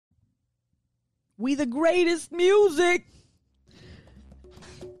We the greatest music.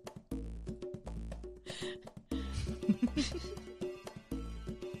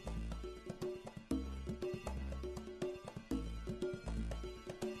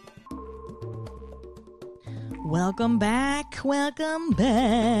 Welcome back. Welcome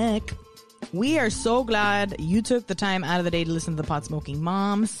back. We are so glad you took the time out of the day to listen to the Pot Smoking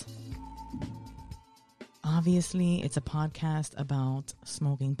Moms. Obviously, it's a podcast about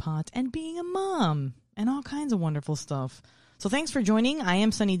smoking pot and being a mom and all kinds of wonderful stuff. So thanks for joining. I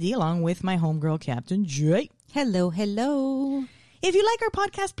am Sunny D along with my homegirl, Captain J. Hello, hello. If you like our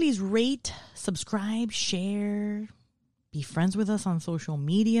podcast, please rate, subscribe, share, be friends with us on social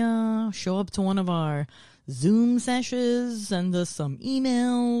media, show up to one of our Zoom sessions, send us some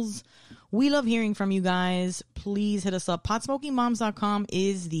emails. We love hearing from you guys. Please hit us up. PotSmokingMoms.com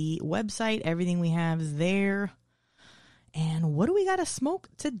is the website. Everything we have is there. And what do we got to smoke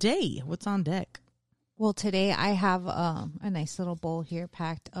today? What's on deck? Well, today I have a nice little bowl here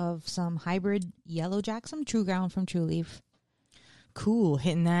packed of some hybrid yellow jack, some True Ground from True Leaf. Cool.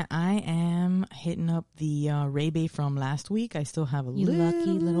 Hitting that. I am hitting up the Ray-Bay from last week. I still have a You little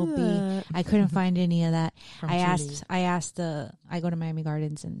lucky little bee. I couldn't find any of that. From I Julie. asked I go to Miami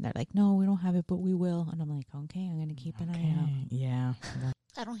Gardens and they're like, no, we don't have it, but we will. And I'm like, okay, I'm going to keep an eye out. Yeah.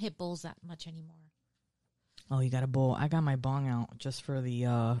 I don't hit bowls that much anymore. Oh, you got a bowl. I got my bong out just for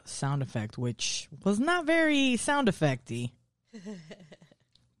the sound effect, which was not very sound effecty.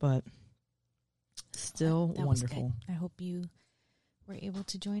 But still That was wonderful. good. I hope you were able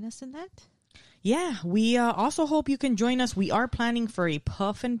to join us in that. Yeah, we also hope you can join us. We are planning for a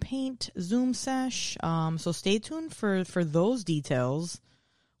puff and paint Zoom sesh. So stay tuned for those details.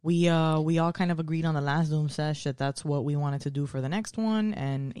 We all kind of agreed on the last Zoom sesh that that's what we wanted to do for the next one.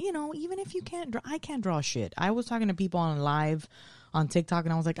 And, you know, even if you can't draw, I can't draw shit. I was talking to people on live on TikTok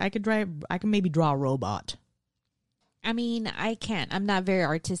and I was like, I can maybe draw a robot. I mean, I can't. I'm not very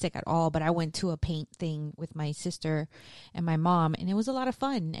artistic at all, but I went to a paint thing with my sister and my mom, and it was a lot of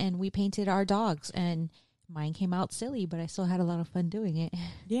fun. And we painted our dogs, and mine came out silly, but I still had a lot of fun doing it.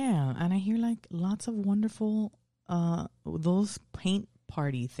 Yeah, and I hear like lots of wonderful those paint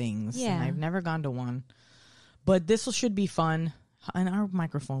party things. Yeah. And I've never gone to one. But this should be fun. And our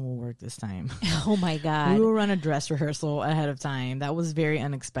microphone will work this time. Oh my God. We will run a dress rehearsal ahead of time. That was very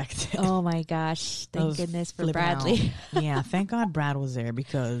unexpected. Oh my gosh. I Thank was goodness for flipping Bradley. out. Yeah, thank God Brad was there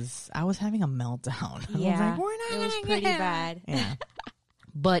because I was having a meltdown. I was Yeah, like, we're not it was gonna pretty get it. bad. Yeah.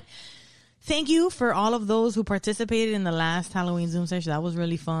 But thank you for all of those who participated in the last Halloween Zoom session. That was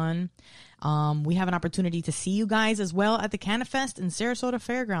really fun. We have an opportunity to see you guys as well at the CannaFest in Sarasota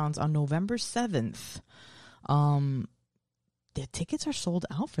Fairgrounds on November 7th. The tickets are sold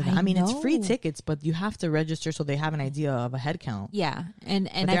out for that. I mean, it's free know. tickets, but you have to register so they have an idea of a head count. Yeah. And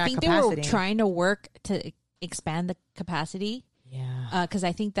But they're I at think they were capacity. trying to work to expand the capacity. Yeah. Because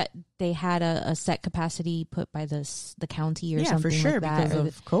I think that they had a set capacity put by the county or Yeah, something for sure, like that. because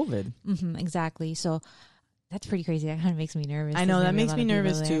of COVID. Exactly. So that's pretty crazy. That kind of makes me nervous. I know, There's that maybe a makes lot me of people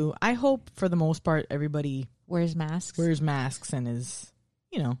nervous there. too. I hope for the most part everybody Wears masks. wears masks and is,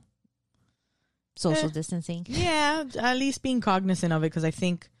 you know, Social distancing. yeah, at least being cognizant of it, because I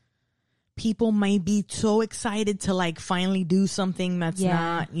think people might be so excited to like finally do something that's Yeah.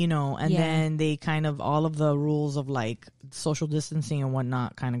 not, you know, and Yeah. then they kind of, all of the rules of like social distancing and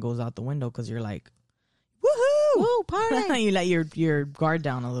whatnot kind of goes out the window because you're like, woohoo! Woo, party. You let your guard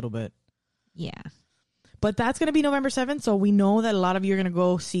down a little bit. Yeah. But that's going to be November 7th. So we know that a lot of you are going to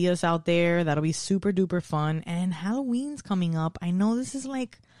go see us out there. That'll be super duper fun. And Halloween's coming up. I know this is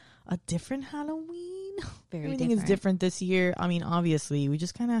like a different Halloween. Very Everything is different this year. I mean, obviously, we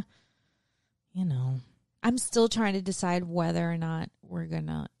just kind of, you know. I'm still trying to decide whether or not we're going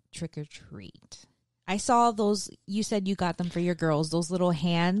to trick or treat. I saw those, you said you got them for your girls, those little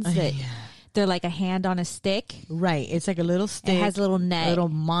hands that they're like a hand on a stick. Right. It's like a little stick. It has a little net. A little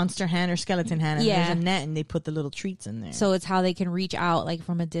monster hand or skeleton hand. And Yeah. there's a net and they put the little treats in there. So it's how they can reach out like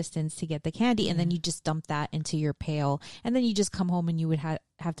from a distance to get the candy. And then you just dump that into your pail. And then you just come home and you would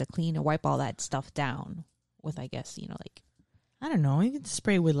have to clean and wipe all that stuff down with, I guess, you know, like. I don't know. You can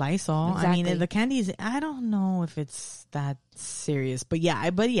spray with Lysol. I Exactly. mean, the candy is, I don't know if it's that serious, but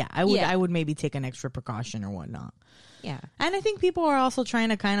I would maybe take an extra precaution or whatnot. Yeah. And I think people are also trying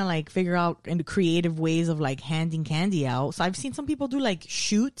to kind of like figure out into creative ways of like handing candy out. So I've seen some people do like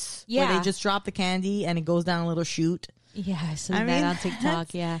shoots where Yeah. they just drop the candy and it goes down a little chute. Yeah. I saw I that mean, on TikTok.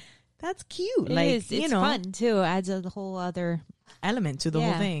 that's- Yeah. That's cute. It like, is. It's you know, fun too. Adds a whole other. element to the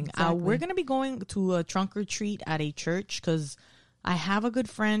Yeah, whole thing. exactly. We're going to be going to a trunk or treat at a church because I have a good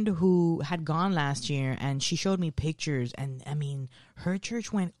friend who had gone last year and she showed me pictures and I mean, her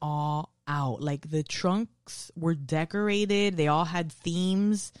church went all out. Like the trunks were decorated. They all had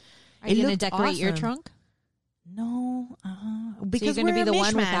themes. Are you going to looked decorate your awesome. trunk? No, because gonna we're be a the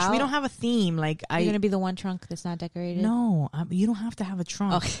one mishmash. without? We don't have a theme. Like You're going to be the one trunk that's not decorated? no, you don't have to have a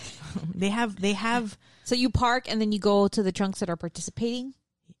trunk. Okay. They have. So you park and then you go to the trunks that are participating?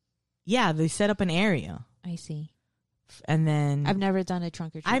 Yeah, they set up an area, I see. and then I've never done a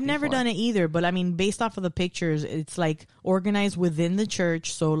trunk or treat I've never before. done it either, but I mean, based off of the pictures, it's like organized within the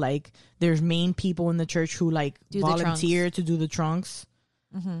church. So like, there's main people in the church who like Do the volunteer to do the trunks,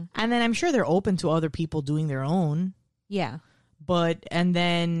 Mm-hmm. and then I'm sure they're open to other people doing their own. Yeah. But But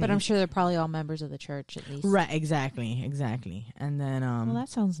I'm sure they're probably all members of the church at least. right, exactly, and then Well, that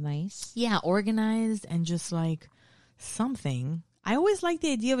sounds nice. yeah, organized and just like something. I always like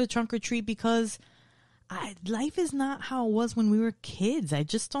the idea of a trunk or treat because life is not how it was when we were kids. I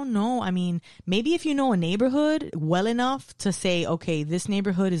just don't know. I mean, maybe if you know a neighborhood well enough to say, okay, this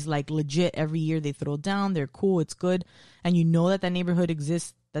neighborhood is like legit every year they throw down, they're cool, it's good, and you know that neighborhood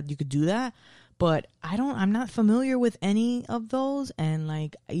exists, that you could do that. But I'm not familiar with any of those. And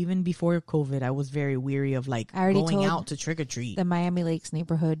like, even before COVID, I was very weary of like I already going told out to trick or treat. The Miami Lakes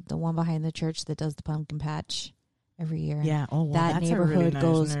neighborhood, the one behind the church that does the pumpkin patch every year. Yeah. Oh, well, That that's neighborhood a really nice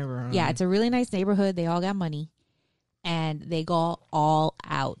goes. neighborhood. Yeah, it's a really nice neighborhood. They all got money, and they go all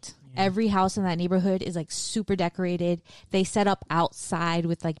out. Yeah. Every house in that neighborhood is like super decorated. They set up outside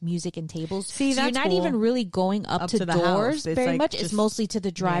with like music and tables. See, so you're that's not cool. even really going up to to the doors house. It's very like much. just- It's mostly to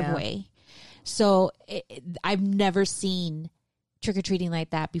the driveway. So I've never seen trick or treating like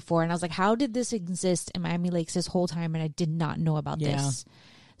that before, and I was like, "How did this exist in Miami Lakes this whole time?" And I did not know about Yeah. this.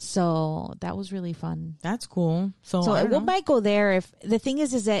 So that was really fun. That's cool. So, So I we don't know. might go there if the thing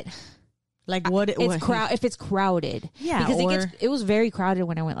is that Like what? it's what if it's crowded. Yeah, because or- it was very crowded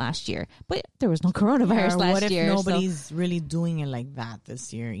when I went last year, but there was no coronavirus or last what if year. so- nobody's really doing it like that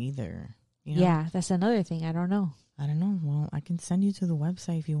this year either? You know? Yeah, that's another thing. I don't know. I don't know. Well, I can send you to the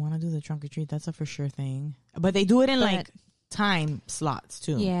website if you want to do the trunk or treat. That's a for sure thing. But they do it in But- like time slots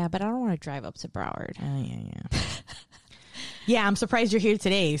too. Yeah, but I don't want to drive up to Broward. Yeah. Yeah, I'm surprised you're here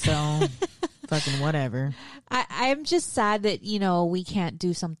today. So fucking whatever. I'm just sad that we can't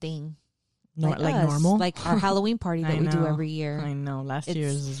do something like us, normal. like our Halloween party that I we do know. every year. I know. Last It's-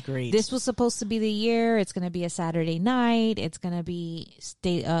 year's is great. This was supposed to be the year. It's going to be a Saturday night. It's going to be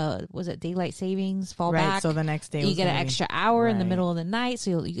daylight savings, fall right. back. So the next day You was get an gonna be- extra hour in the Right. middle of the night,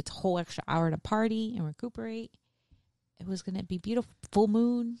 so you get a whole extra hour to party and recuperate. It was going to be beautiful, full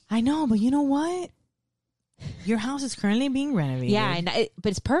moon. I know, but you know what? Your house is currently being renovated. Yeah, but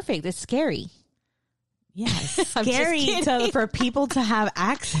it's perfect. It's scary. Yeah, it's I'm just scary kidding. for people to have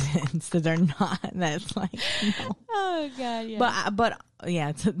accidents that are not. That's like, no. Oh God, yeah. But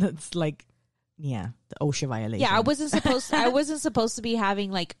yeah, that's like, yeah, the OSHA violation. Yeah, I wasn't supposed to be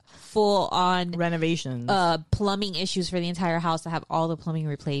having like full on renovations. plumbing issues for the entire house to have all the plumbing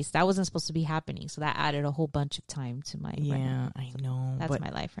replaced. That wasn't supposed to be happening, so that added a whole bunch of time to my yeah, I know. That's but my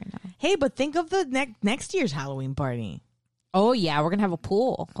life right now. hey, but think of the next year's Halloween party. Oh yeah, we're gonna have a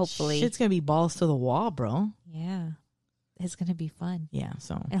pool. Hopefully, Shit's gonna be balls to the wall, bro. yeah, it's gonna be fun. Yeah,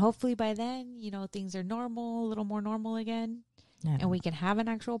 so And hopefully by then, things are normal, a little more normal again, yeah. and we can have an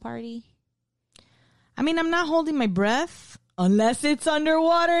actual party. I mean, I'm not holding my breath unless it's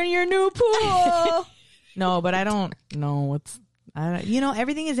underwater in your new pool. No, but I don't know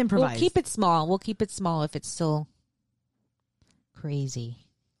everything is improvised. We'll keep it small. We'll keep it small if it's still crazy.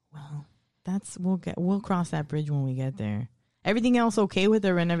 Well, we'll cross that bridge when we get there. Everything else okay with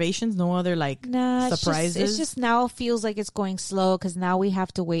the renovations? No other Nah, surprises? It's just now feels like it's going slow because now we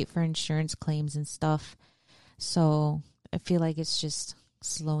have to wait for insurance claims and stuff. So I feel like it's just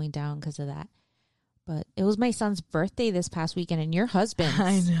slowing down because of that. But it was my son's birthday this past weekend, and your husband's.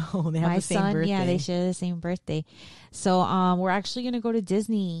 I know they have My the same son, birthday. yeah, they share the same birthday. So we're actually going to go to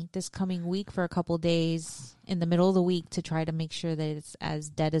Disney this coming week for a couple days in the middle of the week to try to make sure that it's as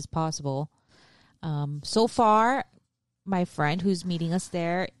dead as possible. So far, my friend who's meeting us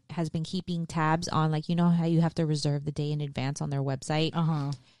there has been keeping tabs on, how you have to reserve the day in advance on their website.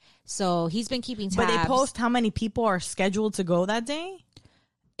 Uh-huh. So he's been keeping tabs. But they post how many people are scheduled to go that day?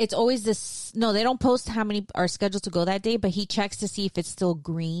 It's always this. No, they don't post how many are scheduled to go that day, but he checks to see if it's still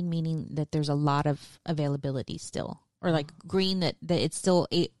green, meaning that there's a lot of availability still, or like green that it's still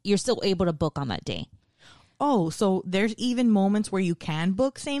you're still able to book on that day. Oh, so there's even moments where you can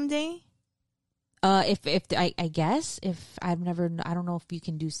book same day? I guess if I don't know if you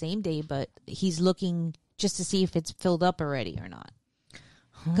can do same day, but he's looking just to see if it's filled up already or not.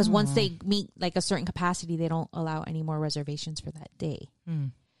 Because once they meet like a certain capacity, they don't allow any more reservations for that day.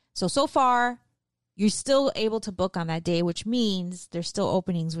 So far, you're still able to book on that day, which means there's still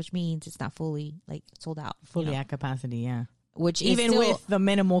openings, which means it's not fully like sold out. Fully at capacity, yeah. Which even is still, with the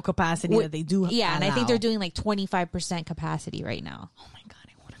minimal capacity that they do. Yeah, and I think allow. they're doing like 25% capacity right now. Oh my God,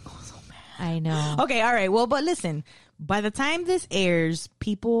 I want to go so bad. I know. Okay, all right. Well, but listen, by the time this airs,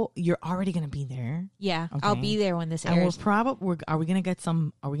 people, you're already gonna be there. Yeah, Okay. I'll be there when this And airs. we're probably are we gonna get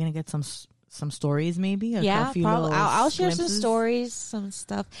some? Are we gonna get some stories? Maybe. Yeah, few probably. little I'll share some glimpses? stories, some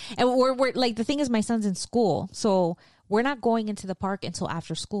stuff. And we're like, the thing is, my son's in school, so we're not going into the park until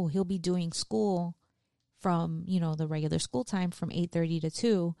after school. He'll be doing school from the regular school time from 8:30 to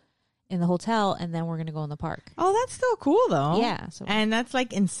 2 in the hotel, and then we're gonna go in the park. Oh, that's still cool though. Yeah, so And that's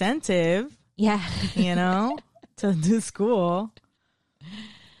like incentive, yeah, to do school.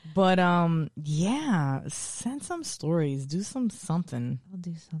 But yeah, send some stories, do something. I'll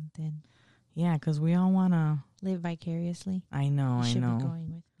do something. Yeah, because we all wanna. Live vicariously. I know. You should I know. be going with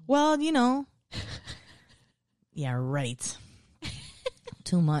me. Well, yeah, right.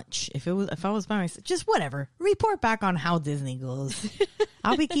 Too much. If I was by myself, just whatever. Report back on how Disney goes.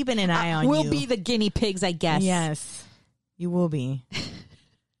 I'll be keeping an eye on you. We'll be the guinea pigs, I guess. Yes, you will be.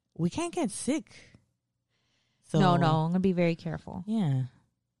 We can't get sick. So No, I'm gonna be very careful. yeah,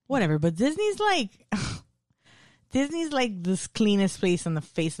 whatever. But Disney's like the cleanest place on the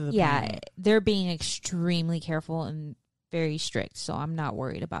face of the planet. They're being extremely careful and very strict, so I'm not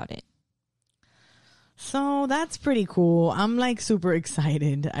worried about it. So that's pretty cool. I'm like super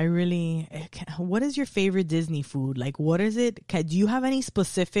excited. What is your favorite Disney food? Like, what is it? Do you have any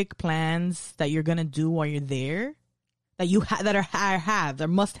specific plans that you're gonna do while you're there? That you they're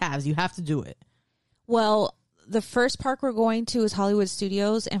must-haves. You have to do it. Well, the first park we're going to is Hollywood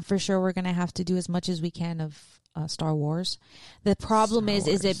Studios, and for sure we're gonna have to do as much as we can of Star Wars. The problem is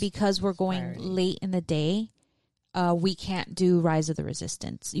it because we're going late in the day? We can't do Rise of the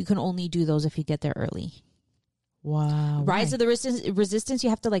Resistance. You can only do those if you get there early. Wow. Rise of the Resistance, you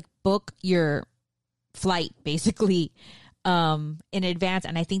have to like book your flight basically in advance,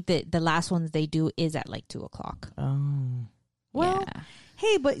 and I think that the last ones they do is at like 2:00. Oh. Well, yeah.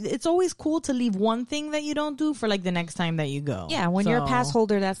 hey, but it's always cool to leave one thing that you don't do for like the next time that you go. Yeah, when you're a pass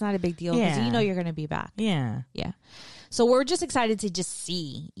holder, that's not a big deal because Yeah. you're going to be back. Yeah. Yeah. So we're just excited to just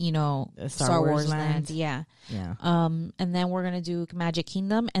see, Star Wars Land. Yeah. Yeah. And then we're going to do Magic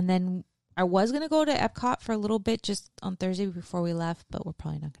Kingdom. And then I was going to go to Epcot for a little bit just on Thursday before we left, but we're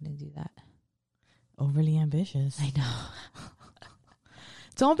probably not going to do that. Overly ambitious. I know.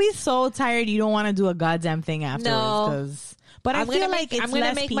 Don't be so tired you don't want to do a goddamn thing afterwards. No. But I I'm feel gonna like make, it's I'm going to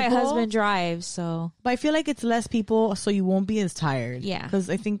less make people. my husband drive. So But I feel like it's less people, so you won't be as tired. Yeah. Because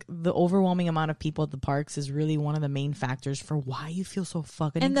I think the overwhelming amount of people at the parks is really one of the main factors for why you feel so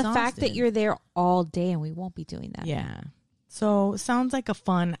fucking and the exhausted. fact that you're there all day and we won't be doing that. Yeah. So sounds like a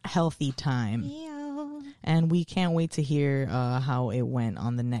fun, healthy time. Yeah. And we can't wait to hear how it went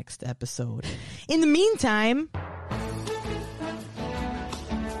on the next episode. In the meantime,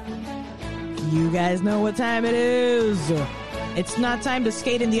 you guys know what time it is. It's not time to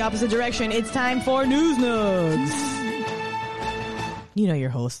skate in the opposite direction. It's time for News Nugs. You know your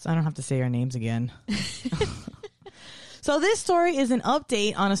hosts. I don't have to say our names again. So this story is an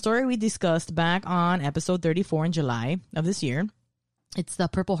update on a story we discussed back on episode 34 in July of this year. It's the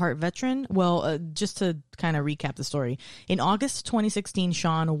Purple Heart veteran. Well, just to kind of recap the story. In August 2016,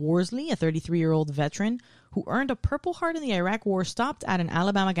 Sean Worsley, a 33-year-old veteran who earned a Purple Heart in the Iraq War, stopped at an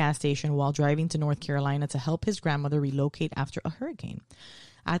Alabama gas station while driving to North Carolina to help his grandmother relocate after a hurricane.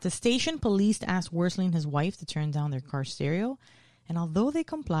 At the station, police asked Worsley and his wife to turn down their car stereo, and although they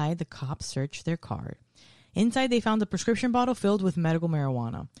complied, the cops searched their car. Inside, they found a prescription bottle filled with medical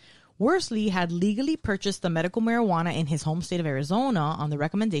marijuana. Worsley had legally purchased the medical marijuana in his home state of Arizona on the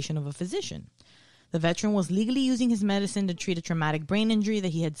recommendation of a physician. The veteran was legally using his medicine to treat a traumatic brain injury that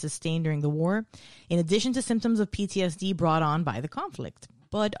he had sustained during the war, in addition to symptoms of PTSD brought on by the conflict.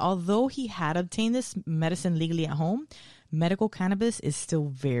 But although he had obtained this medicine legally at home, medical cannabis is still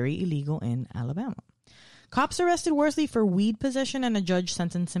very illegal in Alabama. Cops arrested Worsley for weed possession, and a judge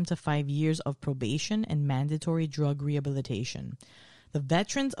sentenced him to 5 years of probation and mandatory drug rehabilitation. The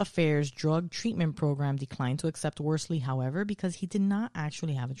Veterans Affairs Drug Treatment Program declined to accept Worsley, however, because he did not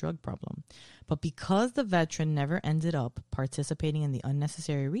actually have a drug problem. But because the veteran never ended up participating in the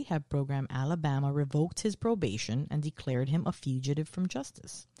unnecessary rehab program, Alabama revoked his probation and declared him a fugitive from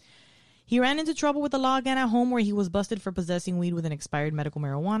justice. He ran into trouble with the law again at home, where he was busted for possessing weed with an expired medical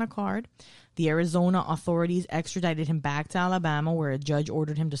marijuana card. The Arizona authorities extradited him back to Alabama, where a judge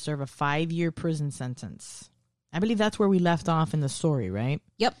ordered him to serve a 5-year prison sentence. I believe that's where we left off in the story, right?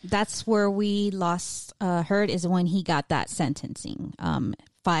 Yep, that's where we lost Hurd is when he got that sentencing,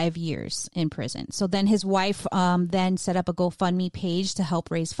 5 years in prison. So then his wife then set up a GoFundMe page to help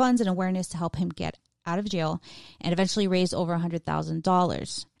raise funds and awareness to help him get out of jail, and eventually raised over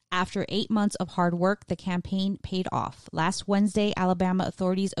 $100,000. After 8 months of hard work, the campaign paid off. Last Wednesday, Alabama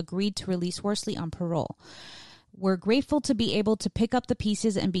authorities agreed to release Worsley on parole. We're grateful to be able to pick up the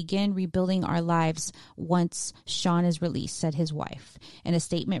pieces and begin rebuilding our lives once Sean is released, said his wife, in a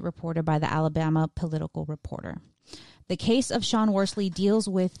statement reported by the Alabama Political Reporter. The case of Sean Worsley deals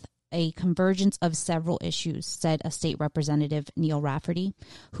with a convergence of several issues, said a state representative, Neil Rafferty,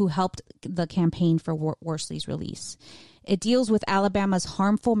 who helped the campaign for Worsley's release. It deals with Alabama's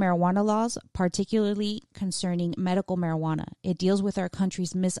harmful marijuana laws, particularly concerning medical marijuana. It deals with our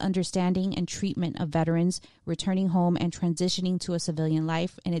country's misunderstanding and treatment of veterans returning home and transitioning to a civilian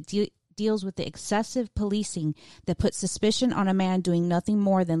life, and it deals with the excessive policing that puts suspicion on a man doing nothing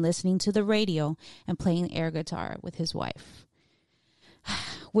more than listening to the radio and playing air guitar with his wife.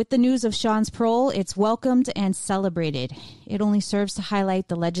 With the news of Sean's parole, it's welcomed and celebrated. It only serves to highlight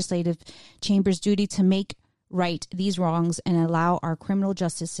the legislative chamber's duty to make right these wrongs and allow our criminal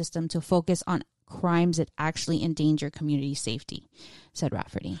justice system to focus on crimes that actually endanger community safety, said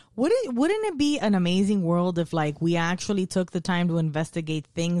Rafferty. Wouldn't it be an amazing world if, like, we actually took the time to investigate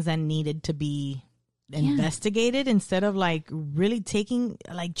things that needed to be investigated instead of, like, really taking,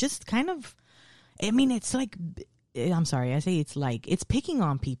 like, just kind of, I mean, it's like, I'm sorry, I say it's picking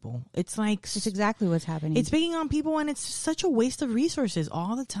on people. It's like, It's exactly what's happening. it's picking on people, and it's such a waste of resources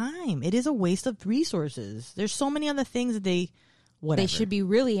all the time. It is a waste of resources. There's so many other things that they should be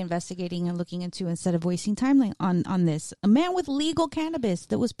really investigating and looking into instead of wasting time on this. A man with legal cannabis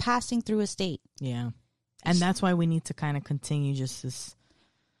that was passing through a state. Yeah. And that's why we need to kind of continue just this,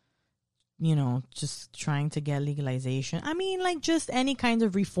 just trying to get legalization. I mean, like, just any kind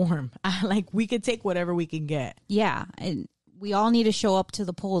of reform. Like, we could take whatever we can get. Yeah. And we all need to show up to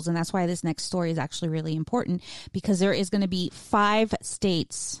the polls. And that's why this next story is actually really important, because there is going to be 5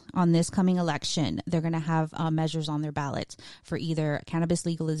 states on this coming election. They're going to have measures on their ballots for either cannabis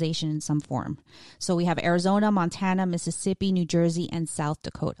legalization in some form. So we have Arizona, Montana, Mississippi, New Jersey, and South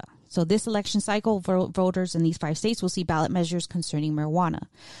Dakota. So this election cycle, voters in these 5 states will see ballot measures concerning marijuana.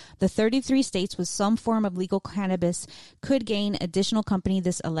 The 33 states with some form of legal cannabis could gain additional company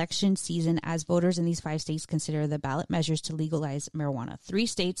this election season as voters in these 5 states consider the ballot measures to legalize marijuana. 3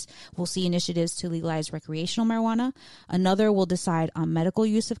 states will see initiatives to legalize recreational marijuana. Another will decide on medical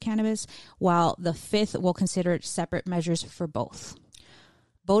use of cannabis, while the 5th will consider separate measures for both.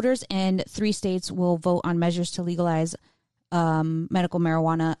 Voters in 3 states will vote on measures to legalize medical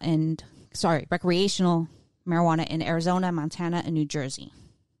marijuana recreational marijuana in Arizona, Montana, and New Jersey.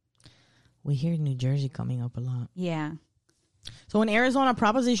 We hear New Jersey coming up a lot. Yeah. So in Arizona,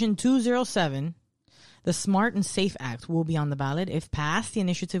 Proposition 207, the Smart and Safe Act, will be on the ballot. If passed, the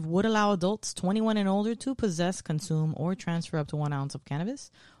initiative would allow adults 21 and older to possess, consume, or transfer up to 1 ounce of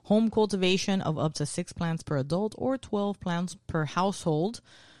cannabis, home cultivation of up to 6 plants per adult or 12 plants per household,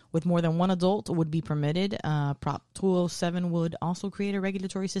 with more than 1 adult would be permitted. Prop 207 would also create a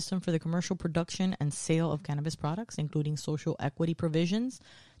regulatory system for the commercial production and sale of cannabis products, including social equity provisions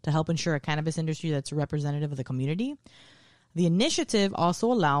to help ensure a cannabis industry that's representative of the community. The initiative also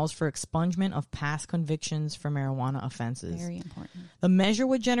allows for expungement of past convictions for marijuana offenses. Very important. The measure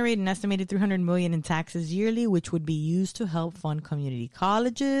would generate an estimated $300 million in taxes yearly, which would be used to help fund community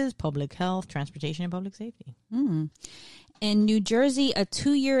colleges, public health, transportation, and public safety. In New Jersey, a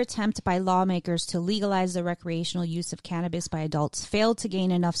 2-year attempt by lawmakers to legalize the recreational use of cannabis by adults failed to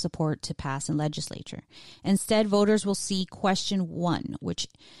gain enough support to pass in legislature. Instead, voters will see Question 1, which,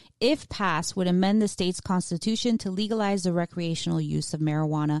 if passed, would amend the state's constitution to legalize the recreational use of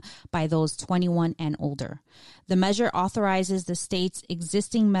marijuana by those 21 and older. The measure authorizes the state's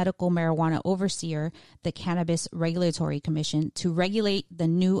existing medical marijuana overseer, the Cannabis Regulatory Commission, to regulate the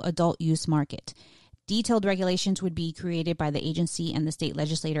new adult use market. Detailed regulations would be created by the agency and the state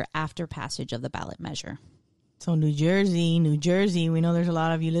legislature after passage of the ballot measure. So New Jersey, we know there's a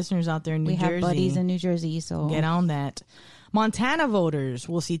lot of you listeners out there in New Jersey. We have buddies in New Jersey, so get on that. Montana voters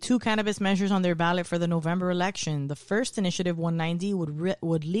will see 2 cannabis measures on their ballot for the November election. The first, Initiative 190,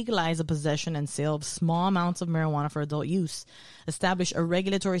 would legalize the possession and sale of small amounts of marijuana for adult use, establish a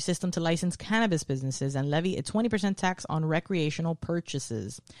regulatory system to license cannabis businesses, and levy a 20% tax on recreational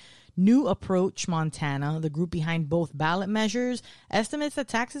purchases. New Approach Montana, the group behind both ballot measures, estimates that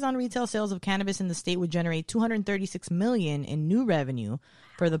taxes on retail sales of cannabis in the state would generate $236 million in new revenue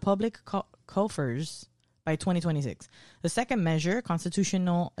for the public coffers by 2026. The second measure,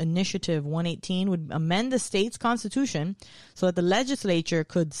 Constitutional Initiative 118, would amend the state's constitution so that the legislature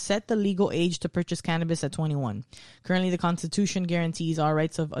could set the legal age to purchase cannabis at 21. Currently, the Constitution guarantees all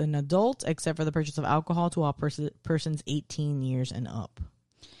rights of an adult except for the purchase of alcohol to all persons 18 years and up.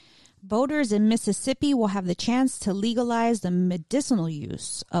 Voters in Mississippi will have the chance to legalize the medicinal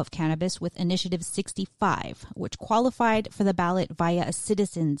use of cannabis with Initiative 65, which qualified for the ballot via a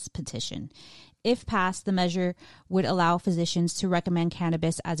citizen's petition. If passed, the measure would allow physicians to recommend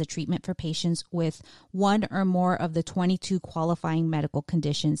cannabis as a treatment for patients with one or more of the 22 qualifying medical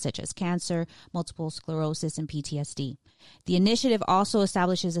conditions such as cancer, multiple sclerosis, and PTSD. The initiative also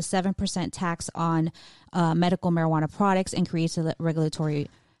establishes a 7% tax on medical marijuana products and creates a regulatory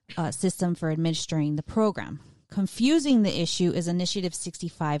system for administering the program. Confusing the issue is Initiative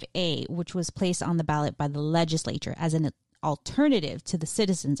 65A, which was placed on the ballot by the legislature as an alternative to the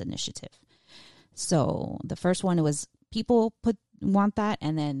Citizens Initiative. So the first one was people want that,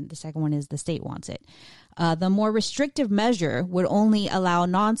 and then the second one is the state wants it. The more restrictive measure would only allow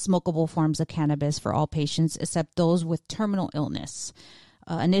non-smokable forms of cannabis for all patients except those with terminal illness.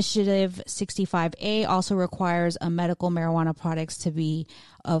 Initiative 65A also requires medical marijuana products to be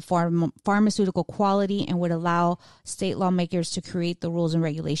of pharmaceutical quality and would allow state lawmakers to create the rules and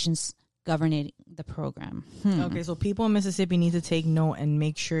regulations governing the program. Okay, so people in Mississippi need to take note and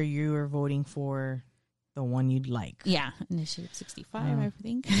make sure you are voting for the one you'd like. Yeah, Initiative 65, I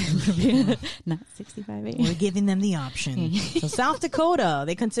think. Not 65A. We're giving them the option. So South Dakota,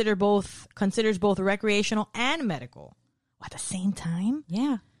 they considers both recreational and medical. At the same time?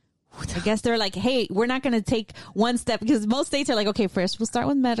 Yeah. I guess they're like, hey, we're not going to take one step because most states are like, okay, first we'll start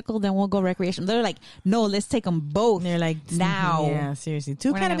with medical, then we'll go recreational. They're like, no, let's take them both. They're like, now. Yeah, seriously.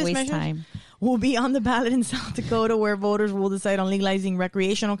 Two we're cannabis measures will be on the ballot in South Dakota where voters will decide on legalizing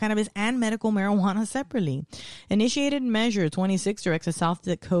recreational cannabis and medical marijuana separately. Initiated Measure 26 directs the South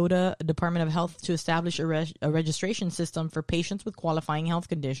Dakota Department of Health to establish a registration system for patients with qualifying health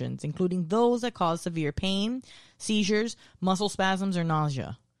conditions, including those that cause severe pain, seizures, muscle spasms, or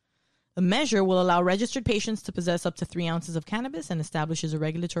nausea. The measure will allow registered patients to possess up to 3 ounces of cannabis and establishes a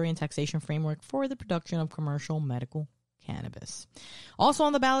regulatory and taxation framework for the production of commercial medical cannabis. Also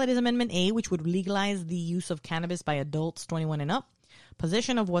on the ballot is Amendment A, which would legalize the use of cannabis by adults 21 and up.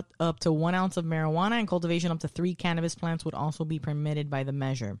 Possession of up to 1 ounce of marijuana and cultivation up to 3 cannabis plants would also be permitted by the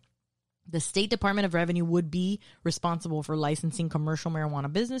measure. The State Department of Revenue would be responsible for licensing commercial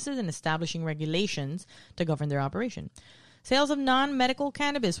marijuana businesses and establishing regulations to govern their operation. Sales of non-medical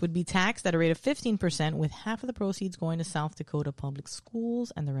cannabis would be taxed at a rate of 15%, with half of the proceeds going to South Dakota public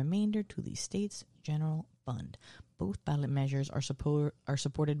schools and the remainder to the state's general fund. Both ballot measures are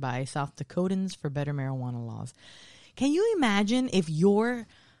supported by South Dakotans for better marijuana laws. Can you imagine if your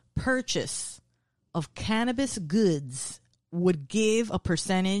purchase of cannabis goods would cut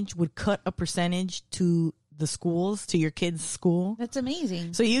a percentage to the schools, to your kids' school? That's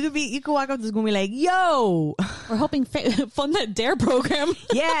amazing. So you could walk up to the school and be like, yo, we're helping fund that DARE program.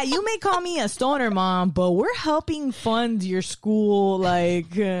 Yeah, you may call me a stoner mom, but we're helping fund your school.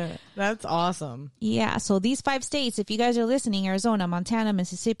 Like, that's awesome. Yeah, so these 5 states, if you guys are listening, Arizona, Montana,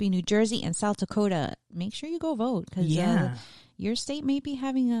 Mississippi, New Jersey, and South Dakota, make sure you go vote because your state may be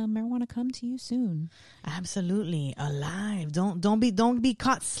having marijuana come to you soon. Absolutely. Alive. Don't be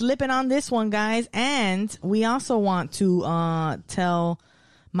caught slipping on this one, guys. And we also want to tell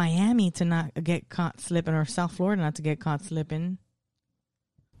Miami to not get caught slipping, or South Florida not to get caught slipping.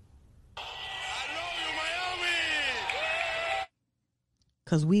 I love you, Miami.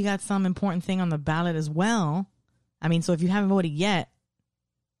 Because we got some important thing on the ballot as well. I mean, so if you haven't voted yet,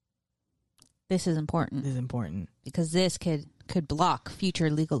 this is important. This is important. Because this could block future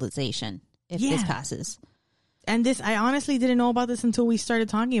legalization if this passes. And this, I honestly didn't know about this until we started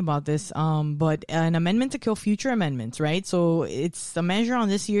talking about this. But an amendment to kill future amendments, right? So it's a measure on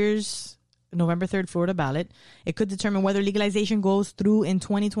this year's November 3rd Florida ballot. It could determine whether legalization goes through in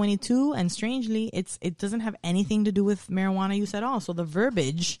 2022. And strangely, it doesn't have anything to do with marijuana use at all. So the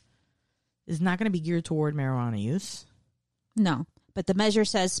verbiage is not going to be geared toward marijuana use. No. But the measure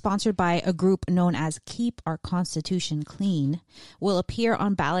says, sponsored by a group known as Keep Our Constitution Clean, will appear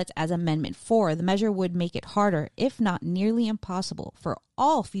on ballots as Amendment 4. The measure would make it harder, if not nearly impossible, for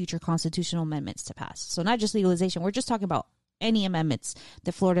all future constitutional amendments to pass. So not just legalization. We're just talking about any amendments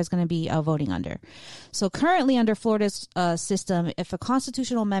that Florida is going to be voting under. So currently under Florida's system, if a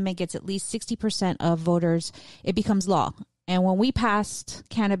constitutional amendment gets at least 60% of voters, it becomes law. And when we passed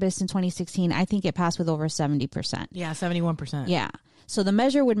cannabis in 2016, I think it passed with over 70%. Yeah, 71%. Yeah. So the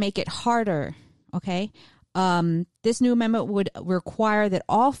measure would make it harder, okay, This new amendment would require that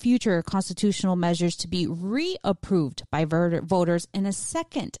all future constitutional measures to be reapproved by voters in a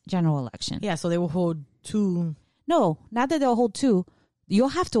second general election. Yeah, so they will hold 2. No, not that they'll hold 2. You'll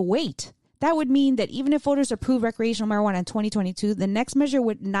have to wait. That would mean that even if voters approve recreational marijuana in 2022, the next measure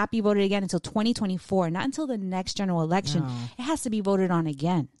would not be voted again until 2024, not until the next general election. No. It has to be voted on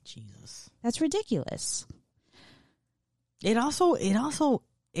again. Jesus. That's ridiculous. It also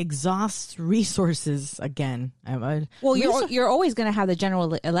exhausts resources again. Well, you're always going to have the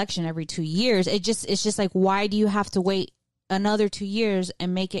general election every 2 years. It's just like, why do you have to wait another 2 years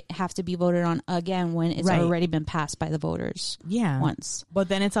and make it have to be voted on again when it's already been passed by the voters? Once. But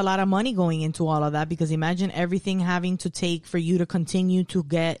then it's a lot of money going into all of that, because imagine everything having to take for you to continue to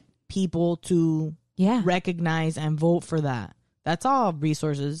get people to recognize and vote for that. That's all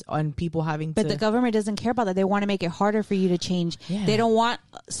resources on people having But the government doesn't care about that. They want to make it harder for you to change. Yeah. They don't want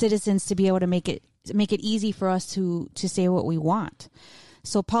citizens to be able to make it easy for us to say what we want.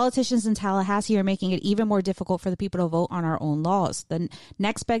 So politicians in Tallahassee are making it even more difficult for the people to vote on our own laws. The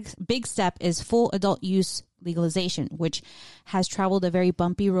next big step is full adult use legalization, which has traveled a very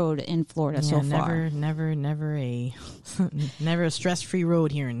bumpy road in Florida so far. Never a stress-free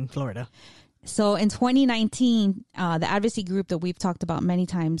road here in Florida. So in 2019, the advocacy group that we've talked about many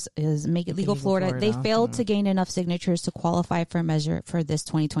times is Make It Legal Florida. They failed to gain enough signatures to qualify for a measure for this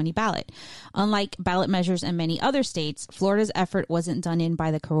 2020 ballot. Unlike ballot measures in many other states, Florida's effort wasn't done in by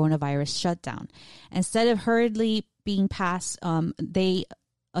the coronavirus shutdown. Instead of hurriedly being passed, the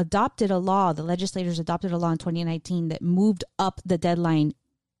legislators adopted a law in 2019 that moved up the deadline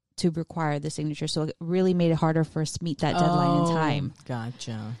to require the signature. So it really made it harder for us to meet that deadline in time.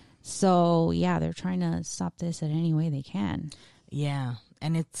 Gotcha. So, yeah, they're trying to stop this in any way they can. Yeah.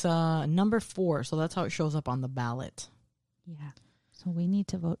 And it's number 4. So that's how it shows up on the ballot. Yeah. So we need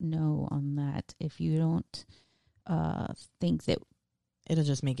to vote no on that if you don't think that... It'll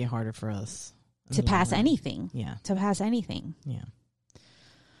just make it harder for us. To pass anything. Yeah. To pass anything. Yeah.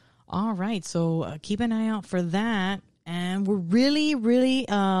 All right. So keep an eye out for that. And we're really, really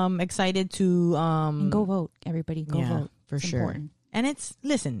excited to... and go vote. Everybody go vote. For it's sure. Important. And it's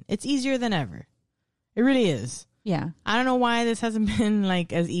easier than ever. It really is. Yeah. I don't know why this hasn't been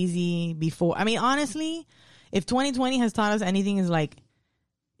like as easy before. I mean, honestly, if 2020 has taught us anything, is like,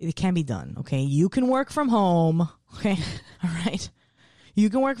 it can be done. Okay. You can work from home. Okay. All right. You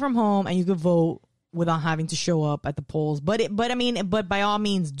can work from home and you can vote without having to show up at the polls. But by all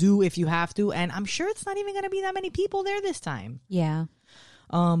means do if you have to. And I'm sure it's not even going to be that many people there this time. Yeah.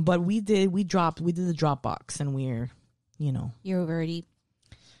 But we did the Dropbox, and we're, You've already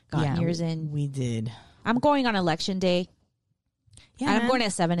gotten yours in. We did. I'm going on election day. Yeah, and I'm going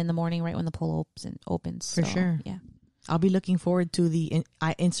at 7 a.m, right when the poll opens. For sure. Yeah. I'll be looking forward to the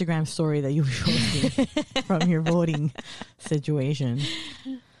Instagram story that you showed me from your voting situation.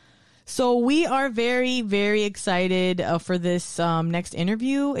 So we are very, very excited for this next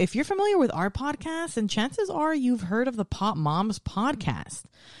interview. If you're familiar with our podcast, and chances are you've heard of the Pop Moms podcast.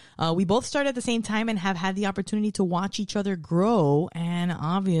 We both started at the same time and have had the opportunity to watch each other grow. And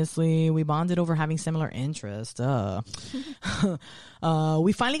obviously, we bonded over having similar interests. We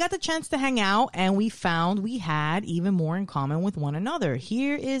finally got the chance to hang out, and we found we had even more in common with one another.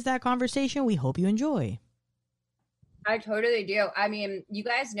 Here is that conversation. We hope you enjoy. I totally do. I mean, you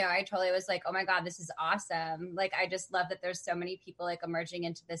guys know, I totally was like, oh my God, this is awesome. Like, I just love that there's so many people like emerging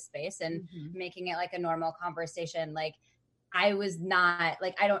into this space and making it like a normal conversation. Like, I was not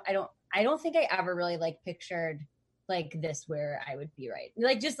like, I don't think I ever really like pictured like this where I would be, right?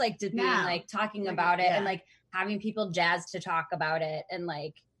 Like, just like being like talking about it and like having people jazzed to talk about it. And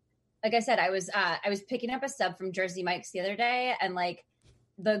like I said, I was picking up a sub from Jersey Mike's the other day, and like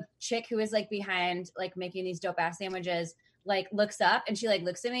the chick who was like behind like making these dope ass sandwiches like looks up and she like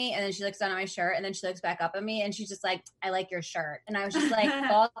looks at me, and then she looks down at my shirt, and then she looks back up at me, and she's just like, I like your shirt. And I was just like,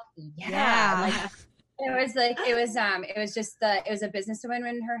 fuck yeah. Like, it was a businesswoman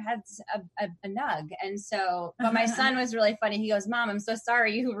in her head's a nug. And so, but my son was really funny. He goes, Mom, I'm so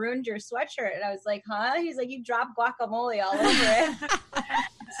sorry you ruined your sweatshirt. And I was like, huh? He's like, you dropped guacamole all over it.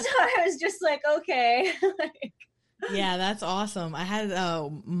 So I was just like, okay. Yeah, that's awesome. I had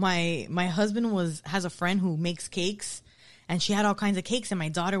my husband has a friend who makes cakes, and she had all kinds of cakes, and my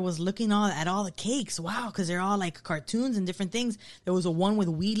daughter was looking at all the cakes. Wow, because they're all like cartoons and different things. There was one with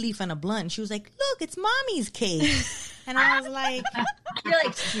weed leaf and a blunt, and she was like, look, it's Mommy's cake. And I was like, you're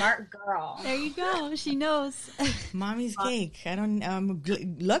like, smart girl. There you go. She knows. Mommy's cake. I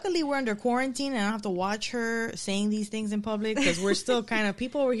don't, luckily we're under quarantine, and I don't have to watch her saying these things in public, because we're still kind of,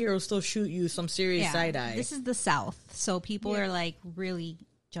 people over here will still shoot you some serious side eye. This is the South, so people are like really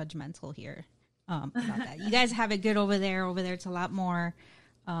judgmental here. about that. You guys have it good over there. Over there, it's a lot more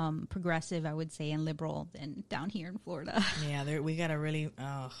progressive, I would say, and liberal than down here in Florida. Yeah, we got to really,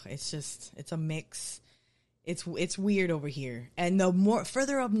 it's a mix. It's weird over here. And the more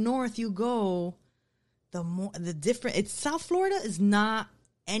further up north you go, the different, South Florida is not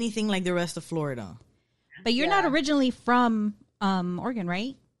anything like the rest of Florida. But you're not originally from Oregon,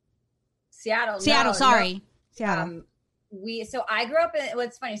 right? Seattle, sorry. No. Seattle. So I grew up in,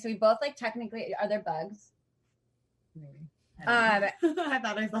 what's funny, so we both like technically, are there bugs? I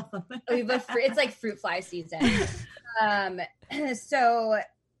thought I saw something. It's like fruit fly season. So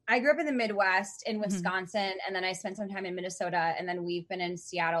I grew up in the Midwest in Wisconsin, and then I spent some time in Minnesota, and then we've been in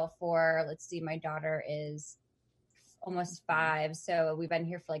Seattle for, let's see, my daughter is almost 5, so we've been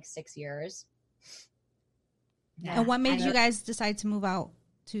here for like 6 years. Yeah. And what made you guys decide to move out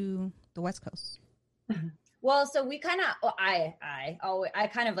to the West Coast? Well, so we kind of, I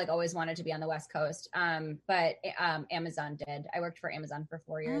kind of like always wanted to be on the West Coast, but Amazon did. I worked for Amazon for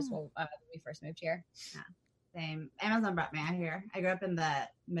 4 years when we first moved here. Yeah, same. Amazon brought me out here. I grew up in the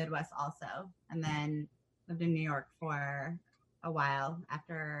Midwest also, and then lived in New York for a while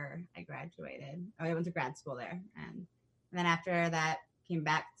after I graduated. I went to grad school there, and then after that, came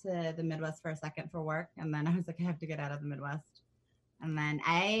back to the Midwest for a second for work, and then I was like, I have to get out of the Midwest. And then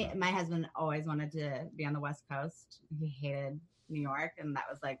my husband always wanted to be on the West Coast. He hated New York, and that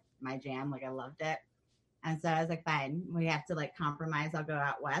was like my jam. Like I loved it. And so I was like, fine, we have to like compromise. I'll go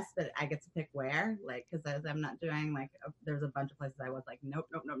out West, but I get to pick where, like, cause I'm not doing like, there's a bunch of places I was like, nope.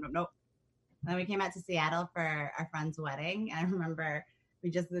 And then we came out to Seattle for our friend's wedding. And I remember we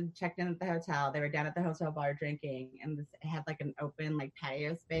just checked in at the hotel. They were down at the hotel bar drinking, and it had like an open like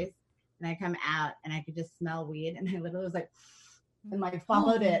patio space. And I come out and I could just smell weed. And I literally was like, and like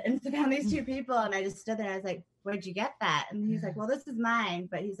followed it and found these 2 people, and I just stood there. I was like, where'd you get that? And he's like, well, this is mine.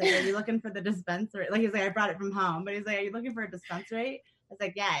 But he's like, are you looking for the dispensary? Like, he's like, I brought it from home. But he's like, are you looking for a dispensary? I was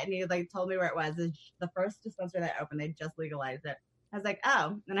like, yeah. And he like told me where it was. It's the first dispensary that opened, they just legalized it. I was like,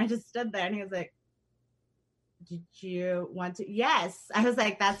 oh. And I just stood there, and he was like, did you want to? Yes. I was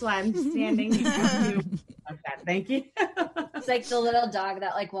like, that's why I'm standing here. Thank you. It's like the little dog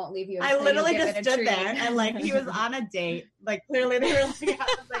that like won't leave you. I literally just stood there, and like he was on a date. Like clearly they were like,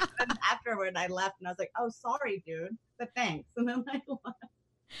 I was like, and afterward I left, and I was like, oh, sorry, dude, but thanks. And then I left.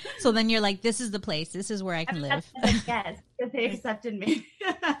 So then you're like, this is the place. This is where I can live. Like, yes, because they accepted me.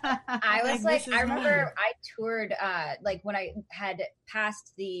 I was like, I remember I toured, like when I had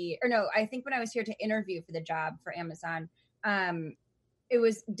passed I think when I was here to interview for the job for Amazon, it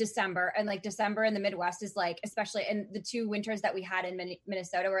was December, and like December in the Midwest is like, especially in the 2 winters that we had in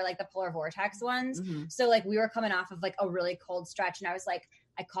Minnesota were like the polar vortex ones. Mm-hmm. So like we were coming off of like a really cold stretch, and I was like,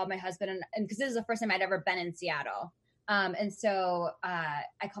 I called my husband, and because this is the first time I'd ever been in Seattle. And so I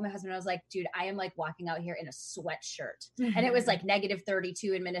called my husband, and I was like, dude, I am like walking out here in a sweatshirt. And it was like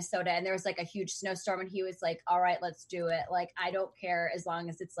 -32 in Minnesota, and there was like a huge snowstorm, and he was like, all right, let's do it. Like, I don't care as long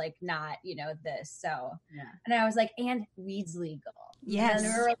as it's like not, this. So, yeah. And I was like, and weed's legal. Yes.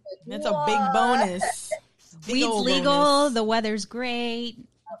 And we were like, that's a big bonus. Weed's legal. Bonus. The weather's great. You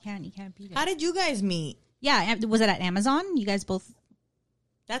can't beat it. How did you guys meet? Yeah. Was it at Amazon? You guys both.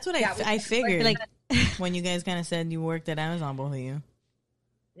 That's what I figured. Like, when you guys kind of said you worked at Amazon, both of you.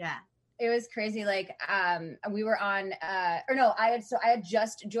 Yeah. It was crazy. Like, we were on, I had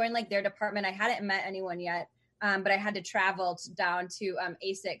just joined like their department. I hadn't met anyone yet. But I had to travel down to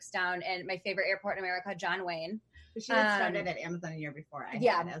ASICS down in my favorite airport in America, John Wayne. She had started at Amazon a year before I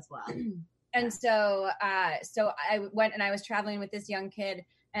had as well. And so I went, and I was traveling with this young kid,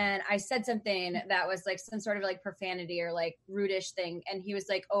 and I said something that was like some sort of like profanity or like rudish thing. And he was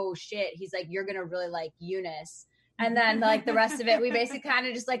like, oh shit. He's like, you're going to really like Eunice. And then like the rest of it, we basically kind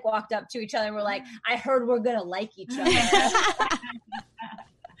of just like walked up to each other, and we're like, I heard we're going to like each other.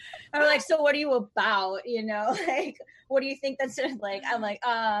 I'm like, so what are you about? Like, what do you think that's like? I'm like,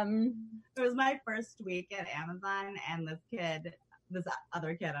 It was my first week at Amazon, and this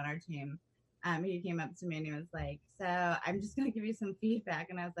other kid on our team, he came up to me and he was like, so I'm just going to give you some feedback.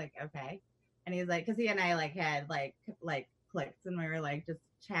 And I was like, okay. And he's like, cause he and I like had like clicked, and we were like just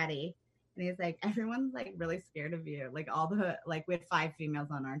chatty. And he's like, everyone's like really scared of you. Like we had 5 females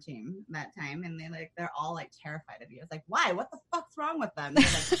on our team that time, and they're all like terrified of you. It's like, why? What the fuck's wrong with them?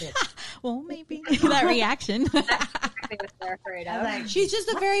 Like, well, maybe that reaction. That's exactly what they're afraid of. Like, she's just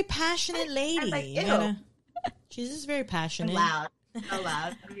a very passionate lady. Like, ew. She's just very passionate. So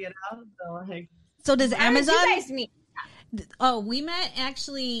loud, so like. So does Amazon? How did you guys meet? Oh, we met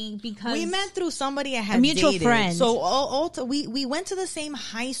actually because We met through somebody I had A mutual dated. friend. So we went to the same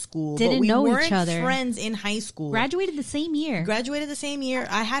high school, but Didn't we know each weren't other. friends in high school. graduated the same year. Graduated the same year.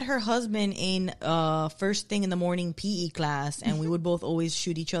 I had her husband in first thing in the morning PE class, and we would both always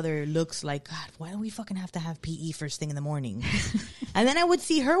shoot each other looks like, God, why do we fucking have to have PE first thing in the morning? And then I would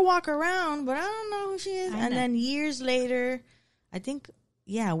see her walk around, but I don't know who she is. And then years later, I think,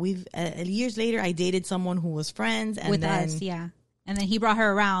 years later, I dated someone who was friends and with then, us, yeah. And then he brought her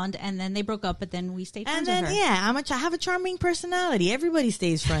around, and then they broke up. But then we stayed friends And then, with her. I have a charming personality. Everybody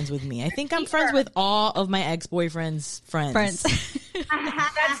stays friends with me. I think I'm friends with all of my ex-boyfriend's friends.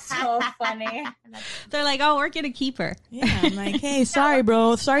 That's so funny. They're like, "Oh, we're gonna keep her." Yeah, I'm like, hey, sorry,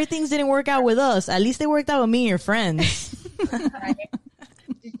 bro. Sorry things didn't work out with us. At least they worked out with me and your friends.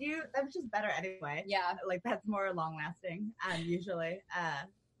 Did you? That was just better anyway. Yeah. Like that's more long lasting. Usually.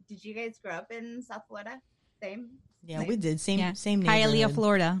 Did you guys grow up in South Florida? Same. Yeah, we did. Same Hialeah, neighborhood.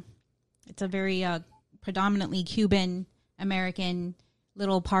 Florida. It's a very predominantly Cuban American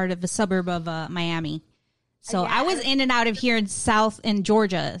little part of the suburb of Miami. So Yeah, I was in and out of here in South and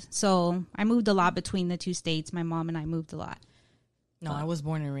Georgia. So I moved a lot between the two states. My mom and I moved a lot. No, I was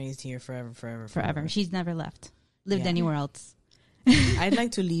born and raised here forever. Forever. She's never left. Lived anywhere else. I'd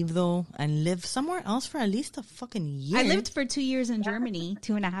like to leave, though, and live somewhere else for at least a fucking year. I lived for 2 years in Germany,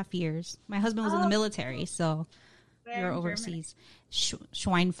 2.5 years. My husband was in the military, so we were overseas.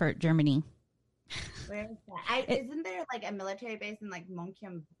 Schweinfurt, Germany. Where is that? Isn't there like a military base in like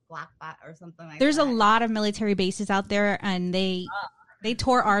Mönchengladbach or something like There's that? a lot of military bases out there, and they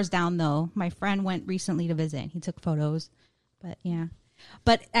tore ours down, though. My friend went recently to visit. He took photos, but yeah.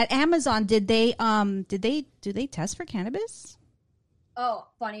 But at Amazon, do they test for cannabis? Oh,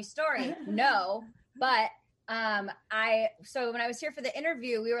 funny story. No, but so when I was here for the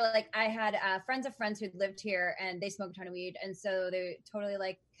interview, we were like, I had friends of friends who'd lived here and they smoked a ton of weed. And so they totally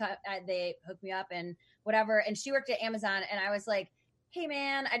they hooked me up and whatever. And she worked at Amazon and I was like, hey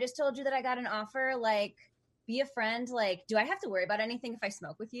man, I just told you that I got an offer. Like, be a friend. Like, do I have to worry about anything if I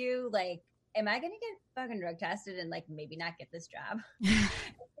smoke with you? Like, am I going to get fucking drug tested and like maybe not get this job? It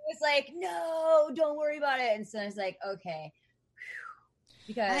was like, no, don't worry about it. And so I was like, okay.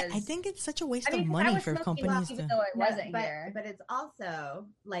 Because I think it's such a waste of I money was for smoking companies even to. though it wasn't but, here. But it's also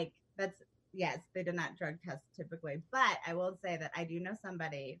like yes, they did not drug test typically. But I will say that I do know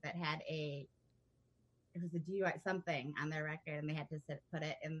somebody that had it was a DUI something on their record, and they had to put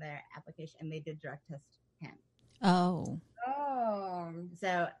it in their application, and they did drug test him. Oh.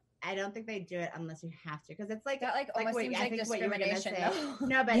 So I don't think they do it unless you have to, because it's like That almost seems like discrimination.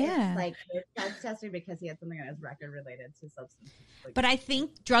 No, but Yeah. it's like they're drug tested because he had something on his record related to substance. But I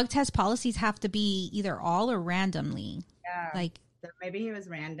think drug test policies have to be either all or randomly. Yeah. Like, so maybe he was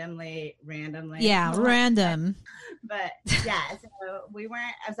randomly. yeah, random. But yeah, so we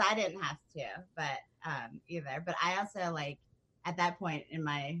weren't. So I didn't have to, but either. But I also like at that point in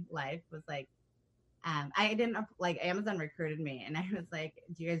my life was like. I didn't like Amazon recruited me, and I was like,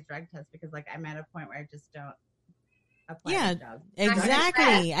 "Do you guys drug test?" Because like I'm at a point where I just don't apply Yeah, for jobs.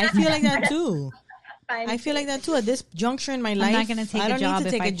 exactly. I feel like that too. I feel like that too. At this juncture in my life, not gonna take I a don't job need to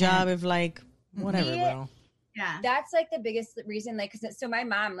if take I a job can't. if like whatever, Yeah. bro. Yeah, That's like the biggest reason, like, cause so my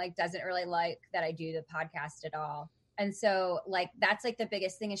mom like doesn't really like that I do the podcast at all. And so like, that's like the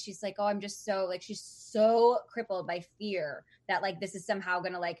biggest thing is she's like, oh, I'm just so like, she's so crippled by fear that like, this is somehow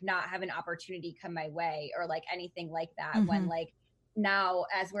going to like not have an opportunity come my way or like anything like that. When like now,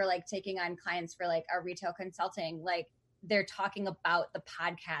 as we're like taking on clients for like our retail consulting, like they're talking about the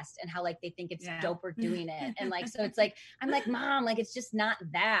podcast and how like they think it's dope we're doing it. And like, so it's like, I'm like, Mom, like, it's just not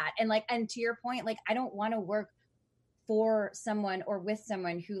that. And like, and to your point, like, I don't want to work for someone or with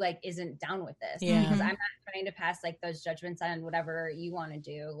someone who like isn't down with this because I'm not trying to pass like those judgments on whatever you want to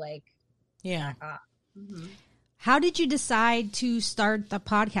do. Like, Yeah. How did you decide to start the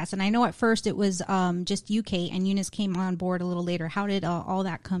podcast? And I know at first it was just you, Kate, and Eunice came on board a little later. How did all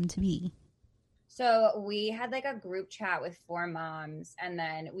that come to be? so we had like a group chat with 4 moms and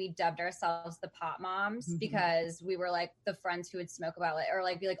then we dubbed ourselves the Pop Moms because we were like the friends who would smoke about it or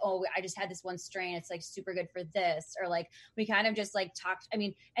like be like, oh, I just had this one strain. It's like super good for this. Or like, we kind of just like talked. I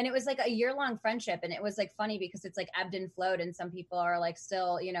mean, and it was like a year-long friendship and it was like funny because it's like ebbed and flowed and some people are like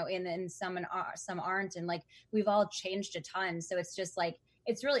still, you know, in some and some aren't. And like, we've all changed a ton. So it's just like,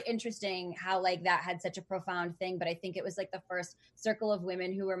 it's really interesting how like that had such a profound thing. But I think it was like the first circle of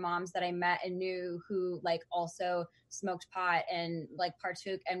women who were moms that I met and knew who like also smoked pot and like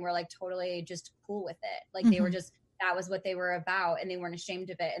partook and were like totally just cool with it. Like they were just that was what they were about, and they weren't ashamed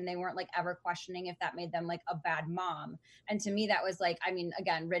of it, and they weren't like ever questioning if that made them like a bad mom. And to me, that was like, I mean,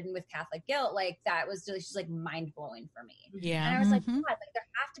 again, ridden with Catholic guilt, like that was just like mind blowing for me. Yeah. And I was like, God, like there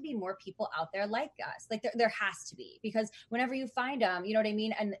have to be more people out there like us. Like there has to be, because whenever you find them, you know what I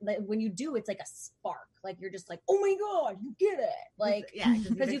mean? And like, when you do, it's like a spark. Like you're just like, oh my God, you get it. Like, yeah,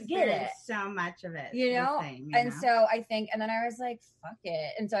 because you get it. So much of it. You know? Thing, and know? so I think, and then I was like, fuck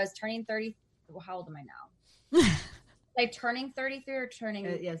it. And so I was turning 30. Well, how old am I now? Like turning 33 or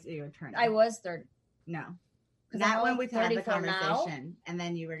turning? Yes, you were turning. I was 30. No. 'Cause That I'm when we had the 34 now. conversation, and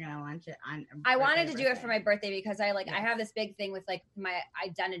then you were gonna launch it on. I wanted to do it for my birthday because I like Yes. I have this big thing with like my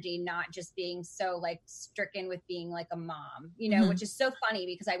identity not just being so like stricken with being like a mom, you know, which is so funny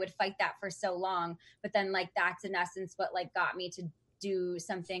because I would fight that for so long, but then like that's in essence what like got me to do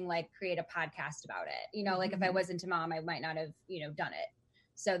something like create a podcast about it. You know, like if I wasn't a mom, I might not have, you know, done it.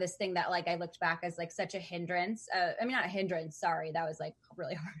 So this thing that like I looked back as like such a hindrance, I mean, not a hindrance, sorry, that was like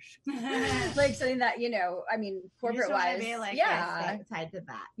really harsh. Like something that, you know, I mean, corporate wise, like, yeah, tied to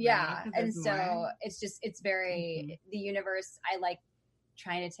that. yeah. Right? And so it's just, it's very, the universe, I like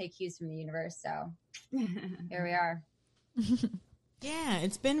trying to take cues from the universe. So here we are. Yeah,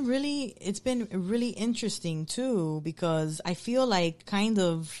 it's been really interesting too, because I feel like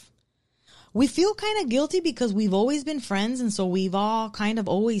we feel kind of guilty because we've always been friends, and so we've all kind of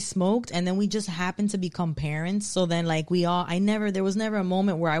always smoked, and then we just happened to become parents. So then like there was never a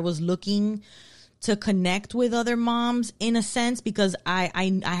moment where I was looking to connect with other moms in a sense, because I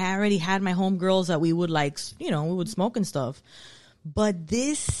already had my homegirls that we would like, you know, we would smoke and stuff. But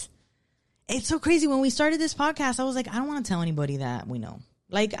it's so crazy. When we started this podcast, I was like, I don't want to tell anybody that we know.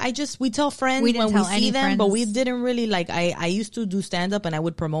 Like we tell friends when we see them, but we didn't really like, I used to do stand up and I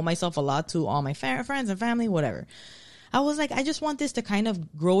would promote myself a lot to all my friends and family, whatever. I was like, I just want this to kind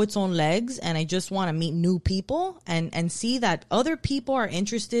of grow its own legs, and I just want to meet new people and see that other people are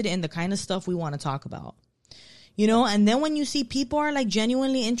interested in the kind of stuff we want to talk about. You know, and then when you see people are like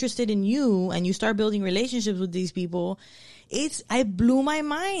genuinely interested in you and you start building relationships with these people, I blew my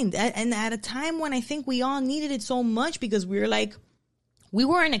mind. And at a time when I think we all needed it so much, because we were like, we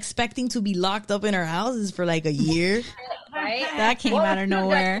weren't expecting to be locked up in our houses for like a year. Right? That came out of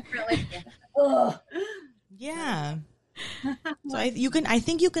nowhere. Yeah. So I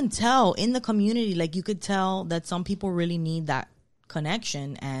think you can tell in the community, like you could tell that some people really need that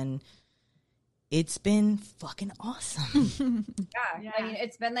connection, and it's been fucking awesome. Yeah. I mean,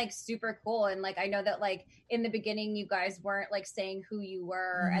 it's been like super cool. And like, I know that like in the beginning, you guys weren't like saying who you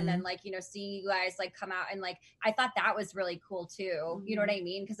were. And then like, you know, seeing you guys like come out, and like, I thought that was really cool too. You know what I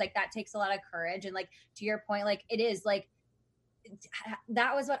mean? Cause like that takes a lot of courage. And like, to your point, like it is like,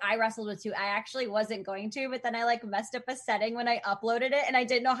 that was what I wrestled with too. I actually wasn't going to, but then I like messed up a setting when I uploaded it and I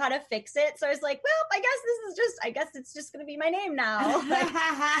didn't know how to fix it. So I was like, well, I guess it's just going to be my name now. Like,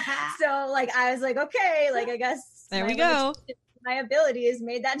 so like, I was like, okay, like, I guess there we go. My abilities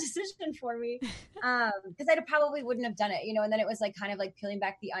made that decision for me. Cause I probably wouldn't have done it, you know? And then it was like kind of like peeling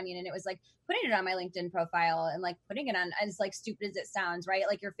back the onion, and it was like putting it on my LinkedIn profile and like putting it on, as like stupid as it sounds, right?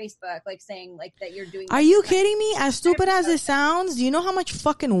 Like your Facebook, like saying like that you're doing. Are you kidding me? As stupid as it sounds, do you know how much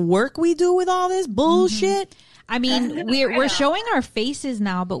fucking work we do with all this bullshit? I mean, we're showing our faces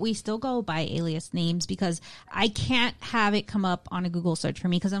now, but we still go by alias names because I can't have it come up on a Google search for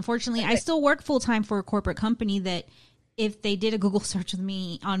me, because unfortunately I still work full time for a corporate company that if they did a Google search with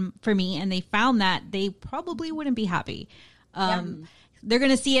me for me and they found that, they probably wouldn't be happy. They're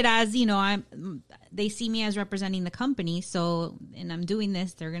going to see it as, you know, they see me as representing the company. So, and I'm doing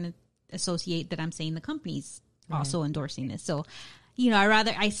this, they're going to associate that I'm saying the company's also endorsing this. So, you know,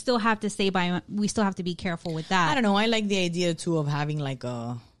 I still have to say we still have to be careful with that. I don't know. I like the idea too of having like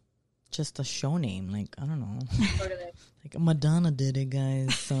just a show name. Like, I don't know. Like Madonna did it,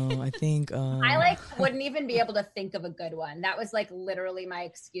 guys. So I think I like wouldn't even be able to think of a good one. That was like literally my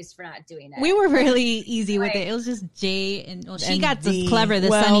excuse for not doing it. We were really easy with it. It was just J and she got so clever, the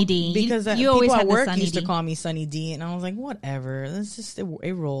Sunny D. Because you people always at had work the Sunny used D. to call me Sunny D, and I was like, whatever. Let's just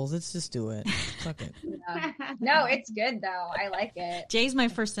it rolls. Let's just do it. Fuck it. No, it's good though. I like it. J's my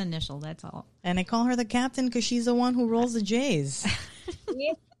first initial. That's all. And I call her the captain because she's the one who rolls the J's.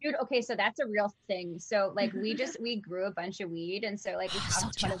 Dude, okay, so that's a real thing. So like we grew a bunch of weed, and so like we have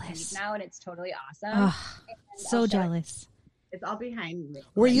a ton of weed now, and it's totally awesome. So jealous. It's all behind me.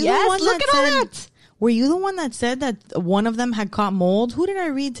 Were you the one that said? Were you the one that said that one of them had caught mold? Who did I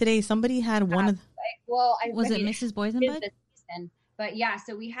read today? Somebody had one of. Well, was it Mrs. Boysenbud? But yeah,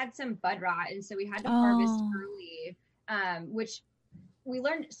 so we had some bud rot, and so we had to harvest early, which we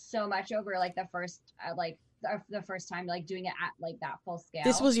learned so much over like the first time like doing it at like that full scale.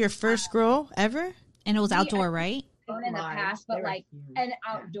 This was your first grow ever? And it was outdoor, right? grown in the large. past, They but were like huge. and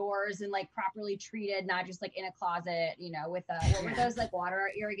outdoors and like properly treated, not just like in a closet, with what were those like water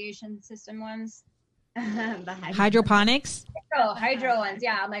irrigation system ones? The Hydroponics. Hydro ones.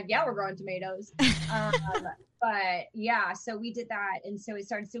 Yeah, I'm like, yeah, we're growing tomatoes. But yeah, so we did that, and so we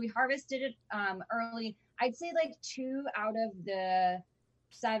started. So we harvested it early. I'd say like 2 out of the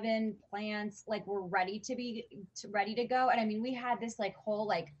 7 plants like were ready to go. And I mean, we had this like whole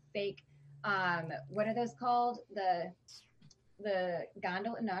like fake what are those called? The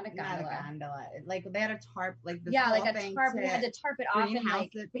gondola, not a gondola. Like they had a tarp, like this like whole a thing tarp. to We had to tarp it off and greenhouse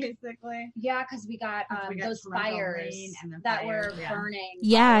like it, basically. yeah, because we got those torrential fires rain and the that fires, were yeah. burning.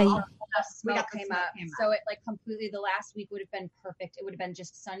 Yeah. All the We smoke got the came smoke up. came So it like completely the last week would have been perfect. It would have been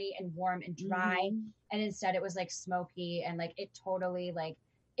just sunny and warm and dry, Mhm. and instead it was like smoky and like it totally like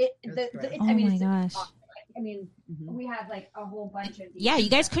it. It was The, great. Oh I mean, my it's gosh. awesome. I mean, Mhm. we had like a whole bunch of these. Yeah, you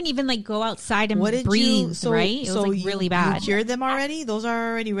guys couldn't even like go outside and What did breathe, you? So, right? It was so like you, really You bad. cured them already? Those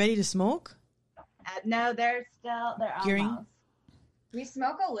are already ready to smoke. No, they're Curing? almost. We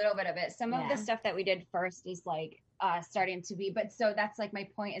smoke a little bit of it. Some of Yeah. the stuff that we did first is like starting to be, but so that's like my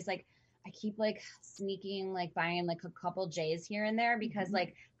point is like I keep like sneaking like buying like a couple J's here and there because Mhm.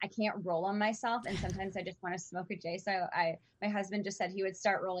 like I can't roll them myself and sometimes I just want to smoke a J. So my husband just said he would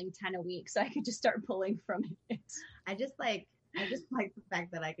start rolling 10 a week so I could just start pulling from it. I just like the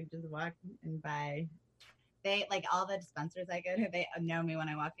fact that I could just walk and buy. They like all the dispensers I go to. They know me when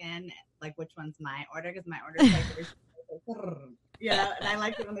I walk in, like which one's my order because my order is like, and I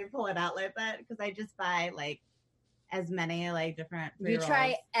like it when they pull it out like that because I just buy like as many like different. You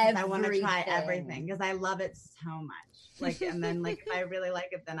try pre-rolls, 'cause I want to try everything. everything because I love it so much. Like, and then like if I really like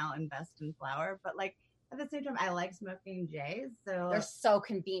it, then I'll invest in flour. But like at the same time, I like smoking J's, so They're so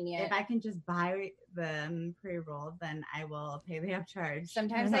convenient. if I can just buy them pre-rolled, then I will pay the upcharge.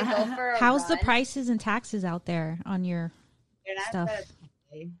 Sometimes I go for a How's the run. prices and taxes out there on your They're not stuff? as bad as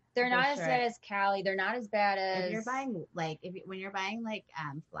Cali, They're for not as sure. bad as Cali. They're not as bad as If you're buying like when you're buying like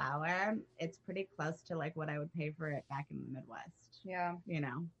flour, it's pretty close to like what I would pay for it back in the Midwest. yeah. You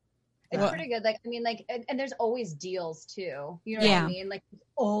know, It's What- pretty good. Like, I mean, like, and there's always deals too. You know Yeah. what I mean? Like, there's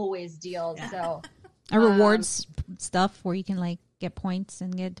always deals. Yeah. So, a rewards stuff where you can like get points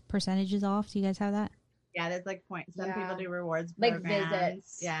and get percentages off? Do you guys have that? yeah, there's like points. Some Yeah. people do rewards Like programs.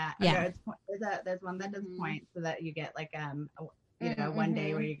 visits. Yeah, Yeah. There's one that does Mhm. points so that you get like Mhm, one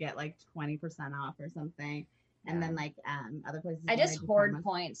day mhm. where you get like 20% off or something, and then like other places. I where just they do hoard promos.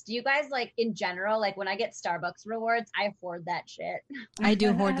 points. Do you guys like in general? Like when I get Starbucks rewards, I hoard that shit. I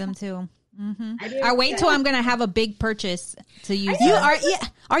do hoard them too. Hmm I do I wait too. till I'm gonna have a big purchase to use. You them. are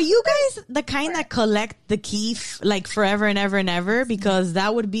Are you guys the kind that collect the keef like forever and ever and ever? Because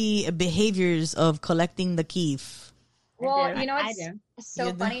that would be behaviors of collecting the keef. I Well, do. you know I what's do. so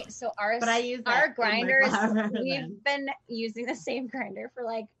You're the- funny? So ours, But I use that our in my grinders. flour We've then. been using the same grinder for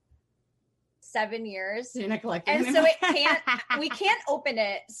like 7 years. So you're not collecting And them. so it can't, we can't open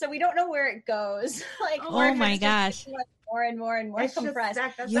it. So we don't know where it goes. Like, Oh where my it's just gosh. getting, like, more and more and more It's just compressed.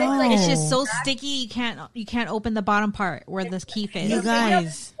 stuck. That's Yo. why like- It's just so Oh. sticky you can't open the bottom part where the keef is. You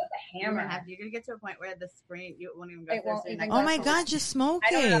guys. With a You're hammer. gonna get to a point where the screen you won't even go It through. won't so you're even not Oh go my gonna- god, just smoke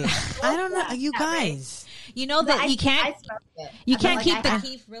I don't know. it. I don't know. You Yeah, right. guys. You know that But you I can't smoked it. you But, can't like, keep I the have-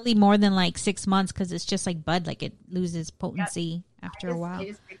 keef really more than like 6 months because it's just like bud, like it loses potency after a while. I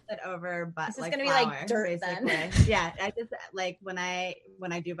just mix it over, but This is like gonna be like flour, dirt then. basically. Yeah, I just like when I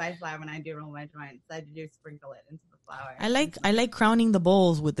do buy flour, when I do roll my joints, I do sprinkle it into the flour. I like crowning the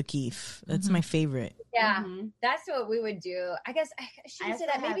bowls with the keef. That's Mhm. my favorite. Yeah, Mhm. that's what we would do. I guess I I shouldn't also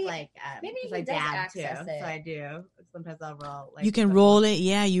say that. have Maybe like maybe because he I does dab access too, it. so I do. Sometimes I'll roll. Like, You can the- roll it,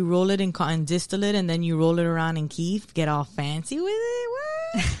 yeah. You roll it and distill it, and then you roll it around in keef. Get all fancy with it.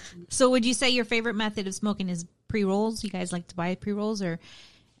 What? So would you say your favorite method of smoking is pre-rolls? You guys like to buy pre-rolls or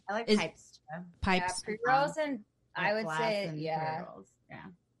I like is- pipes too. pipes? Yeah, pre-rolls and I Like would glass say and yeah. pre-rolls. Yeah.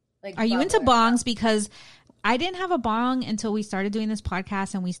 Like Are you into bubble. bongs? Because I didn't have a bong until we started doing this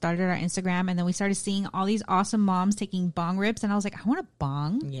podcast and we started our Instagram, and then we started seeing all these awesome moms taking bong rips, and I was like, I want a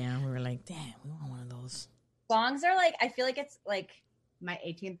bong. Yeah, we were like, damn, we want one of those. Bongs are like I feel like it's like My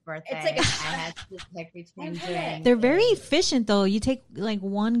 18th birthday, like a- I had to pick between I've heard doing. it. They're very efficient though. You take like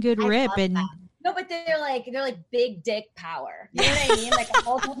one good I rip love and that. no, but they're like big dick power. You know what I mean? Like a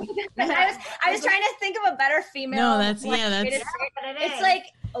whole I was trying to think of a better female. No, that's- like, yeah, that's- way to say it. It's like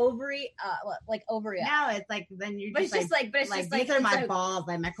ovary, like ovary. No, it's like then you But it's just like, but it's just like these are it's my like- balls,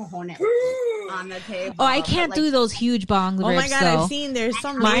 like my cojones on the table. oh, I but, can't like, do those huge bong rips Oh my god, though. I've seen there's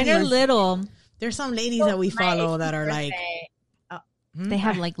some Mine are ladies. little. There's some ladies that we My follow 18th that are like, birthday, They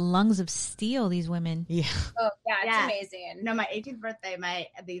have like lungs of steel, these women. Yeah. Oh yeah, it's Yeah. amazing. No, my 18th birthday,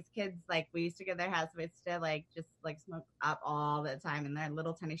 these kids, like, we used to go to their house. We used to like just like smoke up all the time in their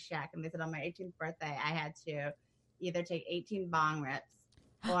little tiny shack. And they said on my 18th birthday, I had to either take 18 bong rips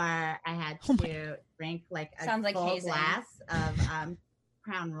or I had to drink like a Sounds like full hazing. glass of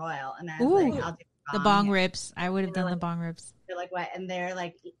Crown Royal. And I was Ooh. like, I'll do The bong rips. I would have done the bong rips. They're like, what? And they're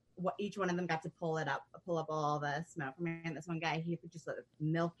like, each one of them got to pull up all the smoke from it. And this one guy, he would just like,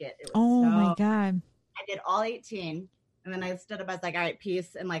 milk it. It was Oh so my God. I did all 18, and then I stood up. I was like, "All right,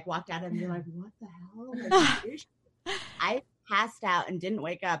 peace," and like walked out, and you're like, "What the hell?" Like, I passed out and didn't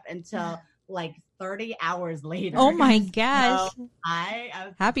wake up until like 30 hours later. Oh my gosh. So I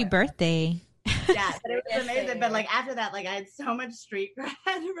was Happy birthday. Yeah, but it was Yes, amazing. baby. But like after that, like I had so much street cred.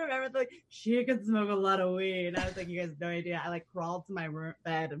 I remember like she could smoke a lot of weed. I was like, you guys have no idea. I like crawled to my room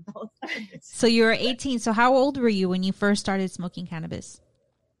bed and fell asleep. So you were 18. So how old were you when you first started smoking cannabis?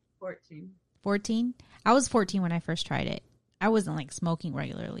 14. 14? I was 14 when I first tried it. I wasn't like smoking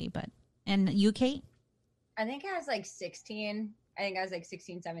regularly, but. And you, Kate? I think I was like 16. I think I was like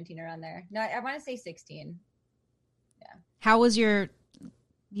 16, 17 around there. No, I want to say 16. How was your.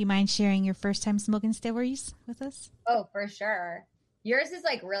 Do you mind sharing your first time smoking stories with us? Oh, for sure. Yours is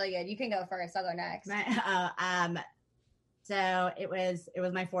like really good. You can go first. I'll go next. So it was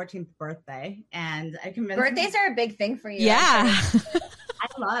my 14th birthday, and I convinced Birthdays are a big thing for you. Yeah.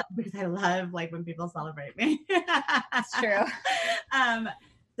 I love like when people celebrate me. That's true.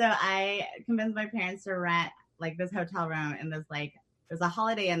 So I convinced my parents to rent like this hotel room in this like it was a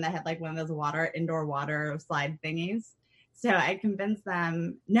Holiday Inn that had like one of those indoor water slide thingies. So I convinced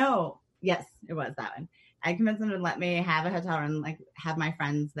them. Yes, it was that one. I convinced them to let me have a hotel room, like have my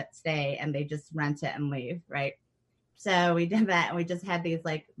friends that stay, and they just rent it and leave, right? So we did that, and we just had these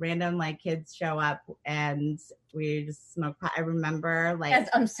like random like kids show up, and we just smoked pot. I remember like As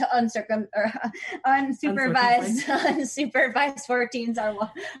unsupervised 14s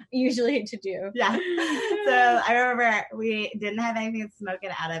are usually to do. Yeah. So I remember we didn't have anything to smoke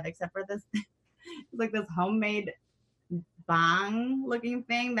it out of except for this, like this homemade bong looking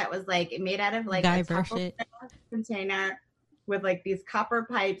thing that was like made out of like a Tupperware container with like these copper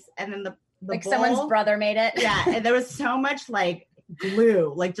pipes, and then the like bowl, someone's brother made it. Yeah, and there was so much like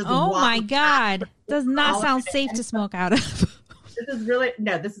glue, like just Oh my God. Does not sound safe to smoke out of.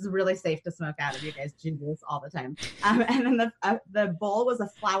 This is really safe to smoke out of. You guys do this all the time. And then the bowl was a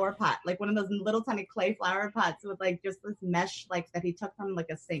flower pot, like one of those little tiny clay flower pots with like just this mesh like that he took from like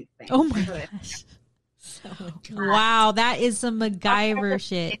a sink thing. Oh my gosh. Wow, that is some MacGyver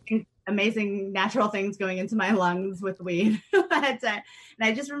shit. Amazing natural things going into my lungs with weed. And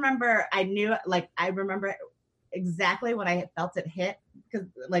I just remember, I remember exactly when I felt it hit, because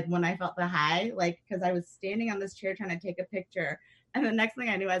like when I felt the high, like because I was standing on this chair trying to take a picture, and the next thing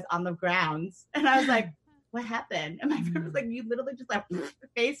I knew I was on the grounds, and I was like, what happened? And my friend was like, you literally just like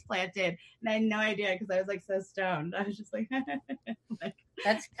face planted, and I had no idea because I was like so stoned. I was just like, like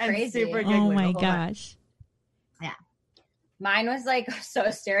That's crazy. super Oh giggling my the whole time. gosh. Mine was like so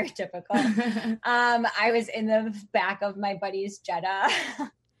stereotypical. I was in the back of my buddy's Jetta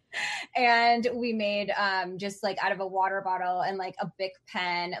and we made just like out of a water bottle and like a Bic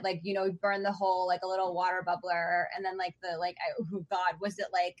pen, like, you know, burn the hole like a little water bubbler, and then like oh God, was it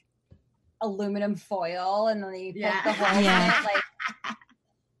like aluminum foil, and then you put the hole in it, like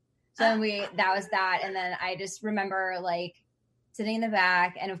so then that was that. And then I just remember like sitting in the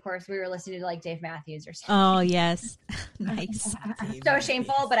back, and of course we were listening to like Dave Matthews or something. Oh, yes. Nice. So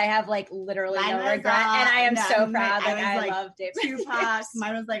shameful, but I have like literally Mine no was regret, all- and I am no, so mine- proud. I Like was, I like, love Dave Tupac. Matthews.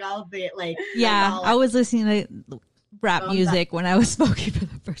 Mine was like all the like Yeah, all, I was listening to rap music when I was smoking for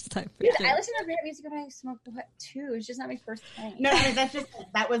the first time. For Dude, sure. I listen to rap music when I smoked pot too. It's just not my first time. No, I mean,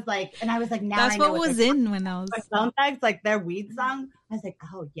 that was like, and I was like, now That's I know what was they're in when I was. like Bone Thugs, like their weed song. I was like,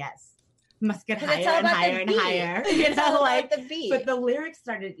 oh yes, must get 'Cause higher it's all and about the higher and beat. higher. It's You all know, about like the beat. But the lyrics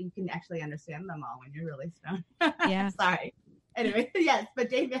started. You can actually understand them all when you're really stoned. Yeah. Sorry. Anyway, yes, but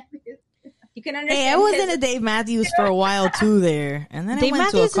Dave Matthews. You can understand. Hey, I was his- into Dave Matthews for a while too there, and then Dave I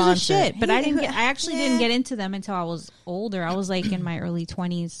went Matthews to a is concert. a shit, but I Hey, actually didn't get into them until I was older. I was like in my early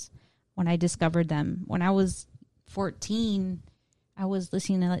 20s when I discovered them. When I was 14, I was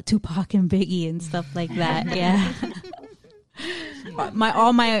listening to like Tupac and Biggie and stuff like that. Yeah.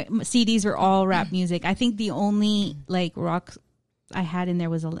 All my CDs were all rap music. I think the only like rock I had in there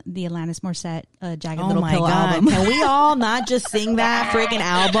was the Alanis Morissette Jagged Oh Little my Pill god! album. Can we all not just sing that freaking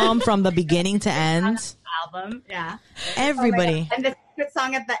album from the beginning to end? Album, yeah. Everybody. And the secret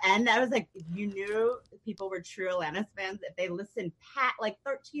song at the end, I was like, you knew people were true Alanis fans if they listened like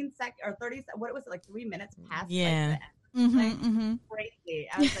 13 seconds or 30 seconds. What was it, like 3 minutes past? Yeah. Like, Crazy.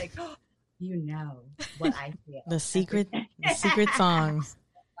 I was like, oh, you know what I feel. The secret song.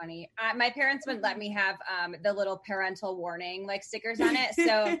 Funny. My parents wouldn't let me have the little parental warning like stickers on it.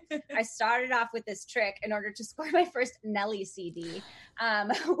 So I started off with this trick in order to score my first Nelly CD,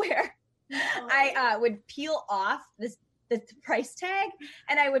 where I would peel off the price tag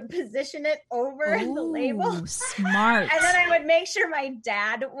and I would position it over the label. Smart. And then I would make sure my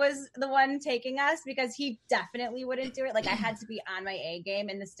dad was the one taking us because he definitely wouldn't do it. Like I had to be on my A game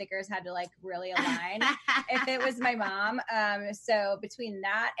and the stickers had to like really align if it was my mom. So between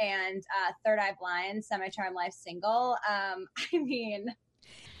that and Third Eye Blind, Semi-Charmed Life single, I mean.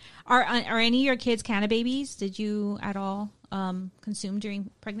 Are any of your kids canna babies? Did you at all consume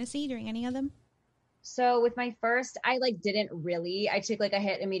during pregnancy, during any of them? So with my first, I like didn't really. I took like a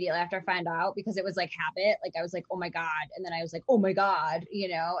hit immediately after I found out because it was like habit. Like I was like, oh my God. And then I was like, oh my God, you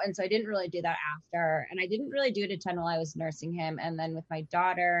know? And so I didn't really do that after. And I didn't really do it a ton while I was nursing him. And then with my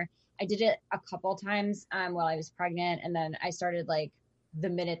daughter, I did it a couple times while I was pregnant. And then I started like the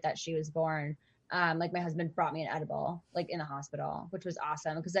minute that she was born. Like my husband brought me an edible like in the hospital, which was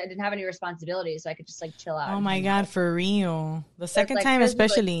awesome because I didn't have any responsibilities. So I could just like chill out. Oh my God, for real. The second like, time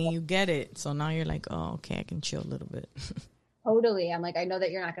especially you get it. So now you're like, oh, okay, I can chill a little bit. Totally. I'm like, I know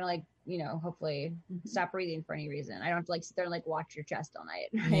that you're not going to like, you know, hopefully stop breathing for any reason. I don't have to like sit there and like watch your chest all night.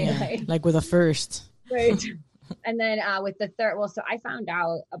 Right? Yeah, like with a first. Right. And then with the third, well, so I found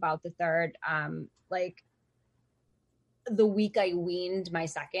out about the third, like the week I weaned my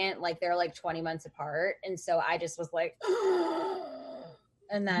second, like they're like 20 months apart. And so I just was like,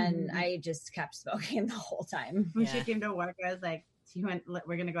 and then I just kept smoking the whole time. When she came to work, I was like,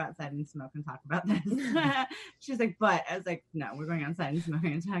 we're going to go outside and smoke and talk about this. She's like, but I was like, no, we're going outside and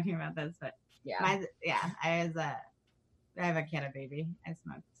smoking and talking about this. But I have a can of baby. I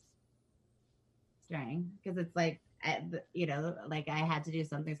smoked during because it's like, you know, like I had to do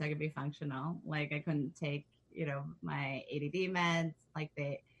something so I could be functional. Like I couldn't take, you know, my ADD meds, like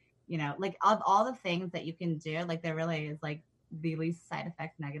they, you know, like all the things that you can do, like there really is like the least side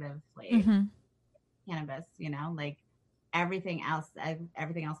effect negatively cannabis, you know, like everything else I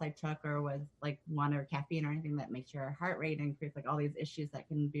took or was like one or caffeine or anything that makes your heart rate increase, like all these issues that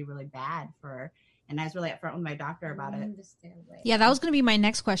can be really bad for. And I was really upfront with my doctor about it. Yeah, that was going to be my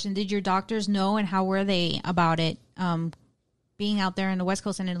next question. Did your doctors know, and how were they about it? Being out there in the West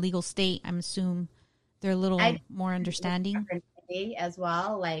Coast in an illegal state, I'm assuming they're a little more understanding as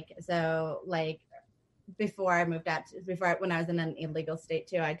well. Like, so like before I moved out, when I was in an illegal state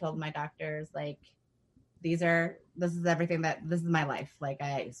too, I told my doctors, like, this is everything this is my life. Like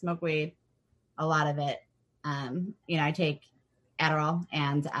I smoke weed, a lot of it. You know, I take Adderall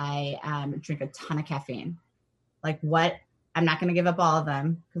and I drink a ton of caffeine. Like I'm not going to give up all of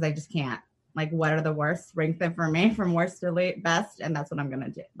them because I just can't. Like what are the worst? Rank them for me from worst to best. And that's what I'm going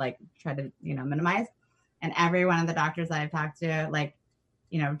to do. Like try to, you know, minimize. And every one of the doctors that I've talked to, like,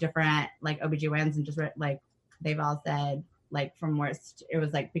 you know, different like OBGYNs and just like, they've all said like from worst, it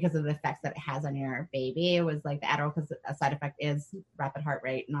was like because of the effects that it has on your baby. It was like the Adderall because a side effect is rapid heart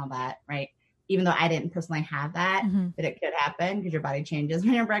rate and all that, right? Even though I didn't personally have that, but it could happen because your body changes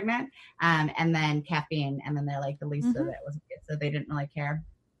when you're pregnant. And then caffeine, and then they're like the least of it was good, so they didn't really care.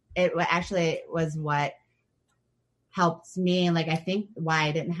 It actually was what helped me. Like I think why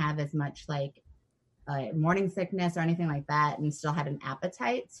I didn't have as much like morning sickness or anything like that, and still had an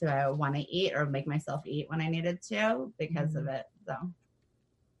appetite to want to eat or make myself eat when I needed to because of it. So,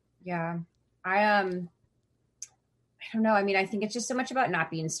 yeah, I don't know. I mean, I think it's just so much about not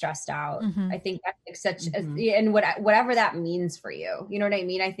being stressed out. I think that's like such and whatever that means for you, you know what I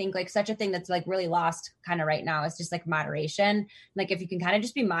mean? I think like such a thing that's like really lost kind of right now is just like moderation. Like if you can kind of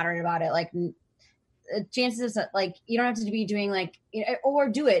just be moderate about it, like chances like you don't have to be doing like, you know, or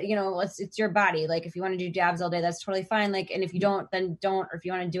do it, you know, it's your body. Like if you want to do dabs all day, that's totally fine. Like, and if you don't, then don't, or if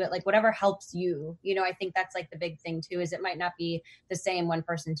you want to do it, like whatever helps you, you know, I think that's like the big thing too, is it might not be the same one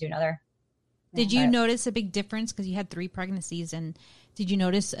person to another. Did you notice a big difference? Because you had 3 pregnancies, and did you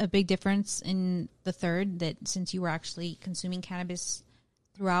notice a big difference in the third, that since you were actually consuming cannabis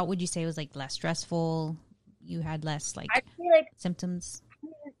throughout, would you say it was like less stressful? You had less like symptoms?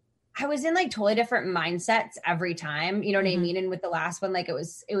 I was in like totally different mindsets every time, you know what I mean? And with the last one, like it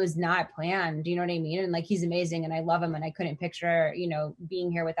was not planned, you know what I mean? And like, he's amazing and I love him and I couldn't picture, you know,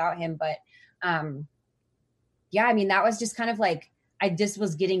 being here without him. But yeah, I mean, that was just kind of like, I just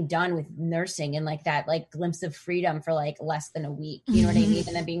was getting done with nursing and like that, like glimpse of freedom for like less than a week, you know what I mean?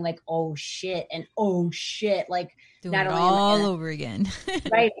 And then being like, oh shit. Like doing not it only all over again.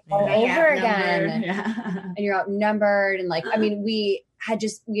 Right. All over again. Yeah. And you're outnumbered. And like, I mean, we had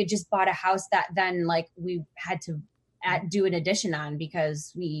just bought a house that then like we had to do an addition on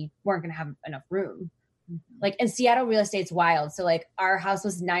because we weren't going to have enough room. Like in Seattle, real estate's wild. So like our house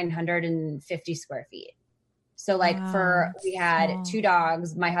was 950 square feet. So like we had 2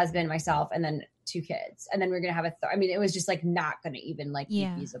 dogs, my husband, myself, and then 2 kids. And then we are going to have it was just like not going to even like be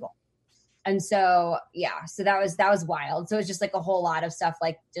feasible. And so, so that was wild. So it was just like a whole lot of stuff,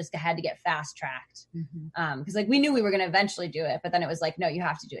 like just had to get fast tracked. Cause like we knew we were going to eventually do it, but then it was like, no, you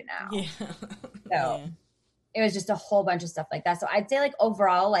have to do it now. Yeah. So it was just a whole bunch of stuff like that. So I'd say like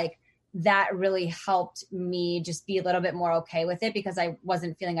overall, like that really helped me just be a little bit more okay with it because I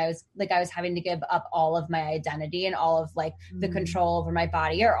wasn't feeling I was having to give up all of my identity and all of like the control over my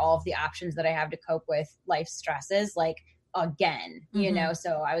body or all of the options that I have to cope with life stresses, like again, you know?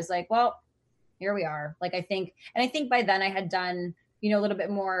 So I was like, well, here we are. Like, I think by then I had done, a little bit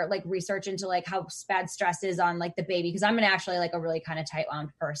more like research into like how bad stress is on like the baby. Cause I'm actually like a really kind of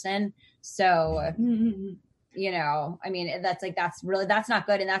tight-wound person. So I mean, that's not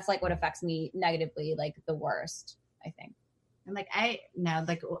good. And that's like what affects me negatively, like the worst, I think. And like,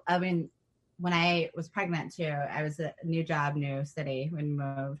 when I was pregnant too, I was a new job, new city, when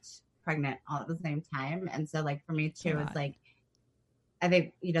moved pregnant all at the same time. And so like for me too, it's like, I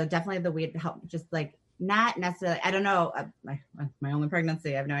think, definitely the weed helped just like not necessarily, I don't know, my only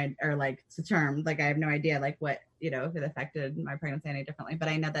pregnancy, I have no idea, or like to term, like I have no idea like what, if it affected my pregnancy any differently, but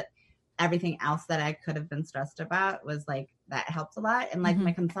I know that everything else that I could have been stressed about was like, that helped a lot. And like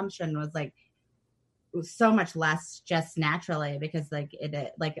my consumption was like, it was so much less just naturally because like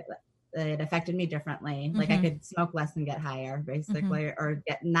it affected me differently. Like I could smoke less and get higher basically, or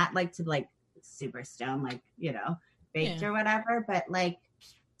get not like to like super stone, like, baked or whatever, but like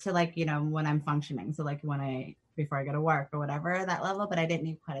to like, when I'm functioning. So like before I go to work or whatever, that level, but I didn't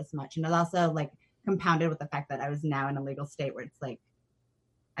need quite as much. And it was also like compounded with the fact that I was now in a legal state where it's like,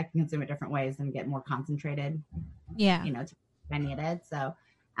 I can consume it different ways and get more concentrated. Yeah. To I needed. So,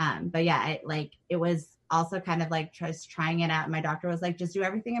 but yeah, it was also kind of like just trying it out. And my doctor was like, just do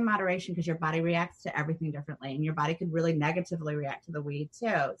everything in moderation because your body reacts to everything differently. And your body could really negatively react to the weed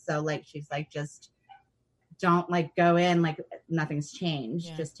too. So like, she's like, just don't like go in like nothing's changed.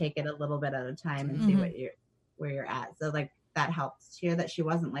 Yeah. Just take it a little bit at a time and see where you're at. So like that helps too, that she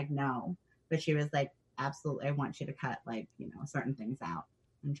wasn't like, no, but she was like, absolutely, I want you to cut like, certain things out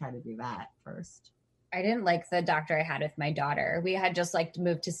and try to do that first. I didn't like the doctor I had with my daughter. We had just like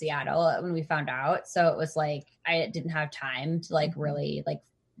moved to Seattle when we found out. So it was like, I didn't have time to like really like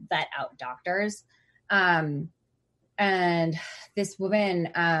vet out doctors. And this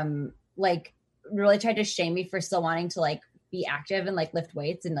woman, like really tried to shame me for still wanting to like be active and like lift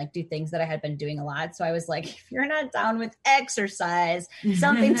weights and like do things that I had been doing a lot. So I was like, if you're not down with exercise,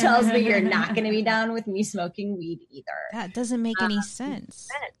 something tells me you're not going to be down with me smoking weed either. That doesn't make any sense.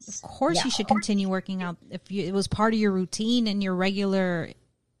 Of course you should continue working out if it was part of your routine and your regular.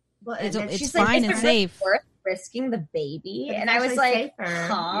 Well, it's fine and safe. Worth risking the baby. And I was like, safer,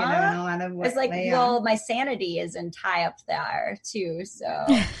 I was like, well, my sanity is in tie up there too. So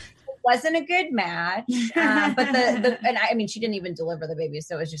wasn't a good match, but and I mean, she didn't even deliver the baby,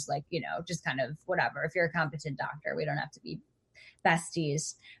 so it was just like, just kind of whatever. If you're a competent doctor, we don't have to be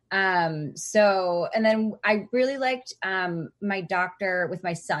besties. So, and then I really liked my doctor with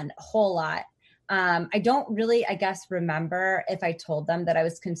my son a whole lot. I don't really, I guess, remember if I told them that I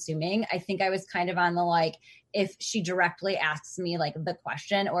was consuming. I think I was kind of on the like, if she directly asks me like the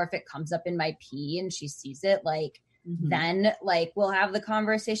question, or if it comes up in my pee and she sees it, like. Then like we'll have the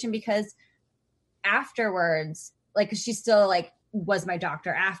conversation, because afterwards, like she still like was my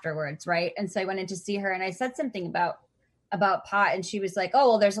doctor afterwards, right? And so I went in to see her and I said something about pot, and she was like, oh,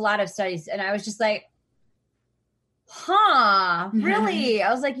 well, there's a lot of studies. And I was just like, really?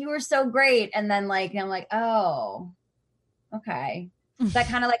 I was like, you were so great. And then like, I'm like, oh, okay. That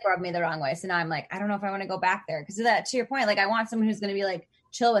kind of like rubbed me the wrong way. So now I'm like, I don't know if I want to go back there, because of that, to your point, like I want someone who's going to be like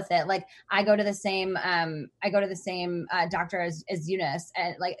chill with it. Like I go to the same doctor as Eunice,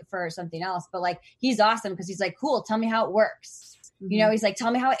 and like for something else, but like he's awesome because he's like, cool, tell me how it works. He's like,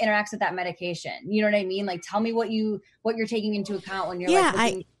 tell me how it interacts with that medication. You know what I mean? Like tell me what you're taking into account when you're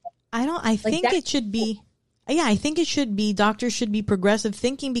like I think it should be I think it should be, doctors should be progressive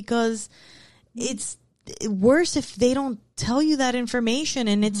thinking, because it's worse if they don't tell you that information.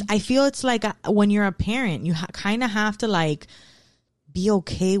 And I feel it's like when you're a parent, you kind of have to like be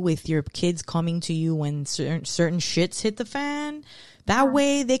okay with your kids coming to you when certain shits hit the fan. That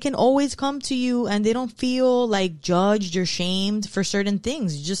way they can always come to you and they don't feel like judged or shamed for certain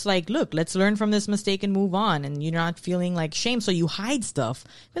things. Just like, look, let's learn from this mistake and move on. And you're not feeling like shame. So you hide stuff.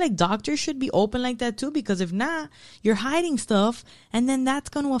 I feel like doctors should be open like that too, because if not, you're hiding stuff and then that's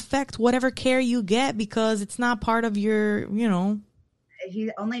going to affect whatever care you get because it's not part of your, He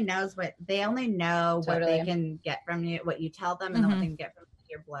only knows they only know what Totally. they can get from you, what you tell them, and then what they can get from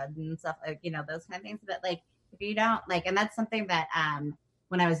your blood and stuff, like, those kind of things. But like, if you don't like, and that's something that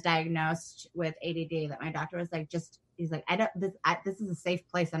when I was diagnosed with ADD, that my doctor was like, he's like, this is a safe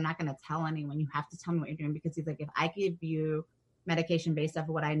place. I'm not going to tell anyone. You have to tell me what you're doing, because he's like, if I give you medication based off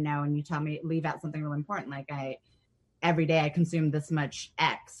of what I know, and you tell me leave out something really important, like every day I consume this much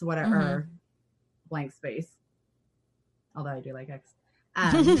X, whatever, blank space. Although I do like X.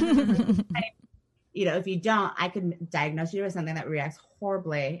 If you don't, I could diagnose you with something that reacts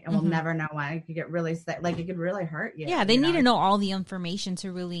horribly and we'll never know why. It could get really sick. Like, it could really hurt you. Yeah, they need to know all the information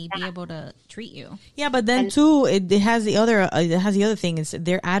to really be able to treat you. Yeah, but then too, it has the other thing is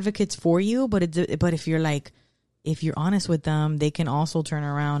they're advocates for you, but if you're honest with them, they can also turn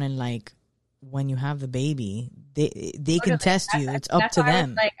around and like, when you have the baby, they can test you. It's up to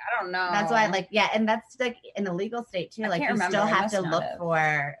them. Like, I don't know. That's why, like, yeah, and that's like in the legal state too. Like, you still have to look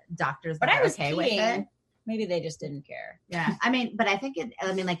for doctors that are okay with it. Maybe they just didn't care. Yeah, but I think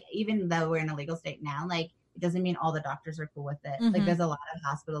like, even though we're in a legal state now, like, it doesn't mean all the doctors are cool with it. Like, there's a lot of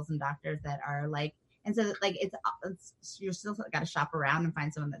hospitals and doctors that are like, and so like it's you're still got to shop around and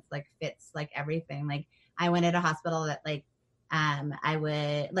find someone that's like fits like everything. Like, I went at a hospital that like. I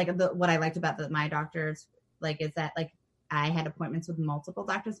would like what I liked about my doctors, like, is that like I had appointments with multiple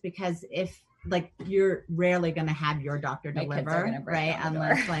doctors, because if like you're rarely going to have your doctor deliver, right?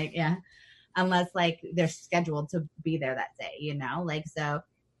 Unless like they're scheduled to be there that day, like, so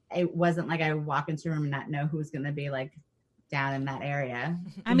it wasn't like I would walk into a room and not know who's going to be like down in that area.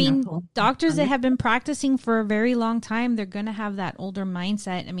 I mean, doctors that have been practicing for a very long time, they're going to have that older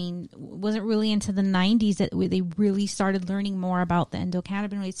mindset. I mean, it wasn't really into the 90s that they really started learning more about the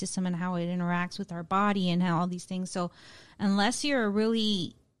endocannabinoid system and how it interacts with our body and how all these things. So unless you're a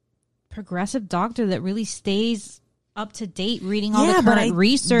really progressive doctor that really stays up to date, reading all the current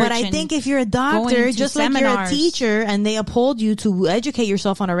research. But I think if you're a doctor, just like you're a teacher, and they uphold you to educate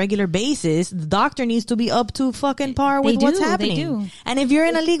yourself on a regular basis, the doctor needs to be up to fucking par with what's happening. They do. And if you're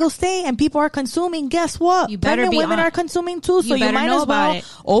in a legal state and people are consuming, guess what? Pregnant women are consuming too, so you might as well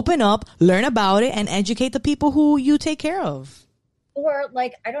open up, learn about it, and educate the people who you take care of. Or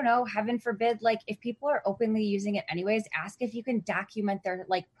like, I don't know, heaven forbid, like if people are openly using it anyways, ask if you can document their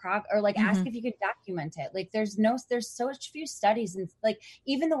like ask if you can document it. Like there's such few studies, and like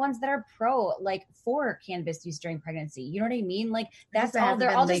even the ones that are for cannabis use during pregnancy. You know what I mean? Like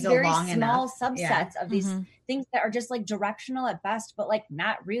they're all just very small subsets of these things that are just like directional at best, but like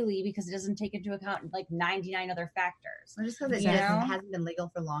not really, because it doesn't take into account like 99 other factors. Well, just because it hasn't been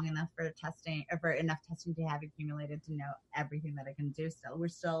legal for long enough for testing, or for enough testing to have accumulated to know everything that it can do. Still, we're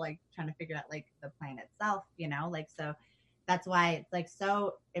still like trying to figure out like the plant itself, like, so that's why it's like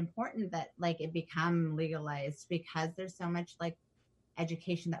so important that like it become legalized, because there's so much like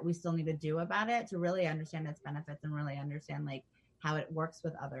education that we still need to do about it to really understand its benefits and really understand like how it works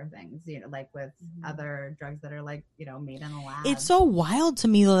with other things, like with other drugs that are like, made in a lab. It's so wild to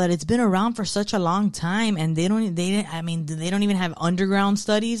me though that it's been around for such a long time, and they don't even have underground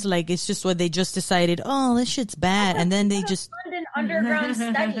studies. Like, it's just what they just decided, oh, this shit's bad, and then they just fund an underground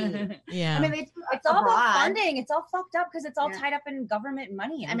study. Yeah, I mean, it's all about funding. It's all fucked up because it's all tied up in government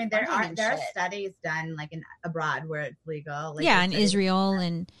money. I mean, there are studies done like in abroad where it's legal. Like, in Israel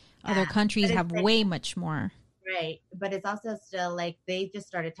and other countries have way much more. Right, but it's also still like they just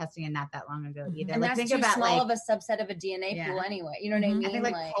started testing it not that long ago either. And like, that's too small of a subset of a DNA pool anyway. You know what I mean? I think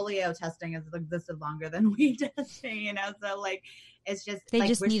like polio testing has existed longer than weed testing. So like it's just they like,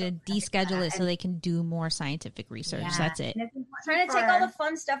 just need to deschedule it so they can do more scientific research. That's it. Trying to take all the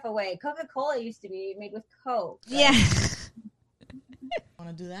fun stuff away. Coca-Cola used to be made with Coke. Right? Yeah.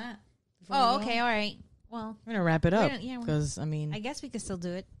 Want to do that? Oh, okay, all right. Well, we're gonna wrap it up because I guess we could still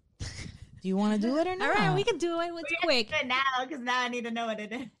do it. Do you want to do it or not? All right, we can do it. It's quick. Do it now, because now I need to know what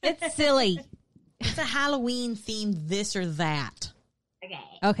it is. It's silly. It's a Halloween themed this or that.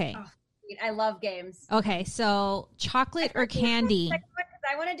 Okay. Oh, I love games. Okay, so chocolate or candy?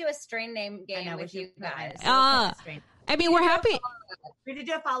 I want to do a strain name game with you guys. I mean, we're happy. We could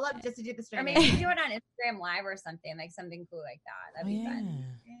do a follow up just to do the strain. Or maybe do it on Instagram Live or something, like something cool like that. That'd be fun.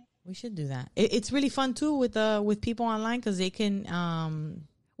 We should do that. It's really fun too with people online, because they can.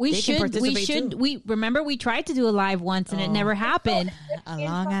 We they can should. We participate should. too. We remember we tried to do a live once and it Oh. never happened. A In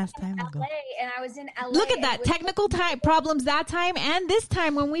long ass fucking time ago. LA, and I was in LA. Look at and that it was technical time problems that time and this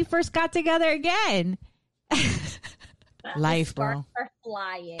time when we first got together again. Life, bro. Sparks are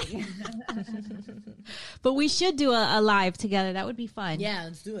flying. But we should do a live together. That would be fun. Yeah,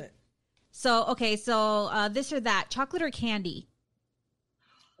 let's do it. So okay, so this or that, chocolate or candy?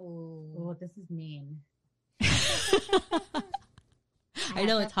 Oh, this is mean. I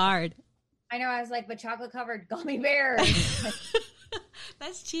know it's hard. I know. I was like, but chocolate covered gummy bears.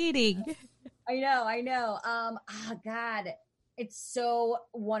 That's cheating. I know. Oh God, it's so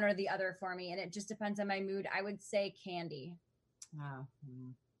one or the other for me, and it just depends on my mood. I would say candy, Oh,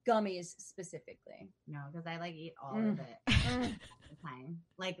 gummies specifically. no, because I like eat all of it all the time.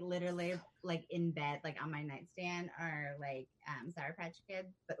 Like literally, like in bed, like on my nightstand, or like Sour Patch Kids,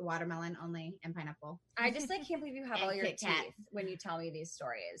 but watermelon only and pineapple. I just like can't believe you have And all your Kit Kat. teeth when you tell me these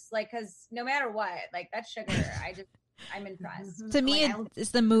stories. Like, because no matter what, like that sugar, I'm impressed. To me, Like, I it's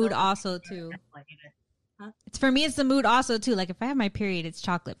the mood also too. Like, It's for me, it's the mood also too. Like if I have my period, it's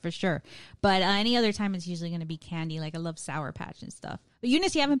chocolate for sure. But any other time, it's usually going to be candy. Like I love Sour Patch and stuff. But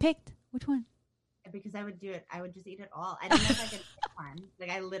Eunice, you haven't picked which one? because I would do it. I would just eat it all. I don't know if I could pick one. Like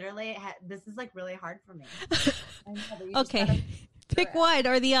I literally this is like really hard for me. I know, but you just Okay, gotta- pick one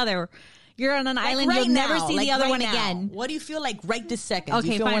or the other. You're on an island. Right You'll never now, see like the other right one now. again. What do you feel like right this second? Do Okay,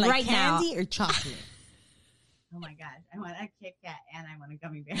 you feel fine, more like right now. candy or chocolate? Oh my god, I want a Kit Kat and I want a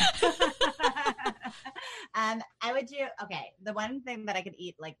gummy bear. I would do the one thing that I could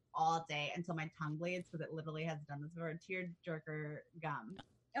eat like all day until my tongue bleeds because it literally has done this before. Tearjerker gum.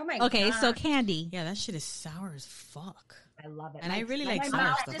 Oh my Okay, God. so candy. Yeah, that shit is sour as fuck. I love it. And I really like my sour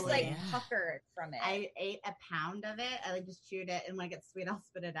mouth stuff just like like that. puckered from it. I ate a pound of it. I like just chewed it, and when it gets sweet, I'll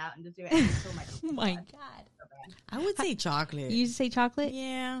spit it out and just do it until my. Oh my god. I would say chocolate. You say chocolate?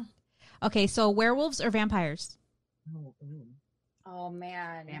 Yeah. Okay, so werewolves or vampires? oh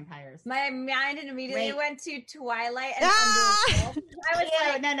man, Vampires. my mind immediately Wait. went to Twilight and Ah! Underworld. I was Ew,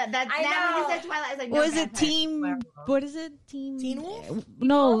 like, no, that's I now when you know. said Twilight. I was like, no, What is it? vampires. Team? Werewolf. What is it? Team? Teen Wolf?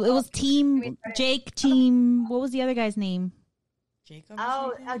 No, it was Can we Team try it? Jake. Team. What was the other guy's name? Jacob? or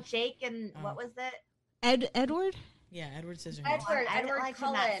Oh, something? Jake and Oh. what was it? Edward? Yeah, Edward Scissorhands. Edward I didn't Cullen. could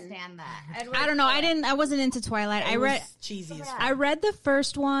not stand that. Edward I don't know. Cullen. I wasn't into Twilight. I It read. was cheesy as Yeah. fuck. I read the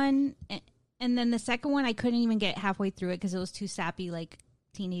first one, and then the second one I couldn't even get halfway through it because it was too sappy, like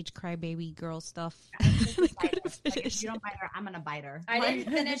teenage crybaby girl stuff. Like, if finish you don't bite her, I'm gonna bite her. I didn't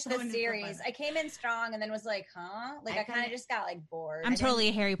Like, finish the someone needs to bite series. her. I came in strong and then was like, huh? Like I I kind of kinda- just got like bored. I'm totally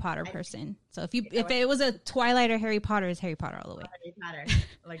a Harry Potter I- person. So if it was a Twilight or Harry Potter, it's Harry Potter all the way. Harry Potter.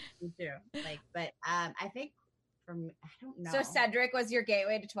 Like me too. Like, but I think for me, I don't know. So Cedric was your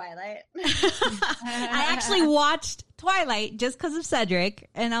gateway to Twilight. I actually watched Twilight just because of Cedric,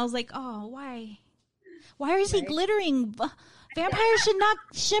 and I was like, oh, why? Why is he Right. glittering? Vampires should not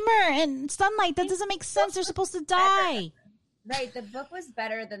shimmer in sunlight. That doesn't make sense. They're supposed to die. Right, the book was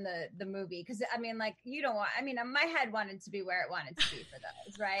better than the movie because I mean, like you don't want. I mean, my head wanted to be where it wanted to be for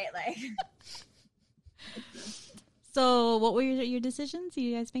those, right? Like, So, what were your decisions?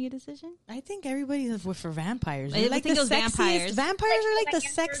 You guys make a decision? I think everybody's for vampires. I They're like think the it was sexiest. vampires. Vampires are like my the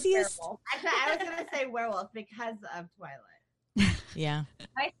answer is sexiest. werewolf. I was gonna say werewolf because of Twilight. Yeah.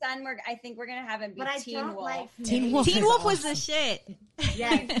 My son, I think we're gonna have him be But I Teen don't Wolf. like Teen Wolf. Teen is Wolf was awesome. the shit.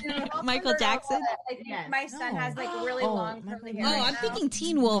 Yes. Michael Jackson. I think Yes. my son No. has like really Oh, long Michael curly Jackson. hair. Oh, right I'm now. thinking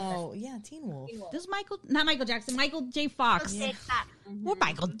Teen Wolf. Oh, yeah, Teen Wolf. Teen Wolf. This not Michael Jackson, Michael J. Fox. Okay, stop. Or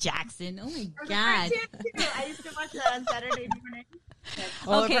Michael Jackson. Oh my Or the god. cartoon, too. I used to watch that on Saturday morning.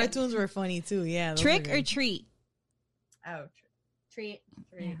 Oh, Okay. the cartoons were funny too. Yeah. those Trick were or good. treat? Oh, Treat.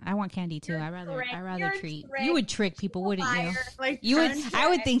 Yeah, I want candy too. You're I rather trick. You're treat. trick. You would trick people, wouldn't you? Fire. like You would. French- I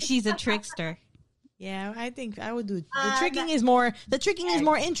would think she's a trickster. Yeah, I think I would do. The Um, tricking is more. The tricking is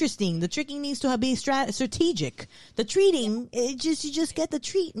more interesting. The tricking needs to be strategic. The treating, you just get the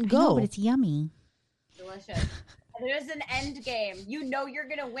treat and I go. know, but it's yummy. Delicious. There's an end game. You know you're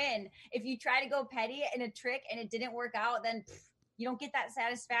gonna win. If you try to go petty in a trick and it didn't work out, then you don't get that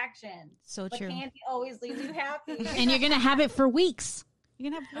satisfaction. So But true. candy always leaves you happy. And you're gonna have it for weeks. You're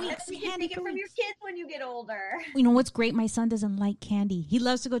gonna have And weeks you of can candy take it for from your weeks. kids when you get older. You know what's great? My son doesn't like candy. He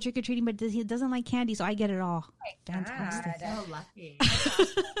loves to go trick or treating, but he doesn't like candy, so I get it all. Fantastic. God. So lucky. I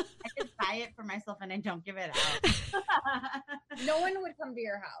just buy it for myself and I don't give it out. No one would come to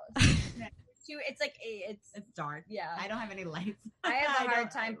your house. It's like it's It's dark. yeah. I don't have any lights. I have a hard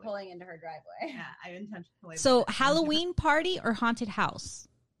don't- time pulling into her driveway. Yeah, I intentionally. So put it in Halloween party or haunted house?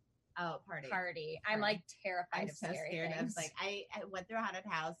 Oh, party. Party. I'm like terrified I'm of so scary scared things. of like I went through a haunted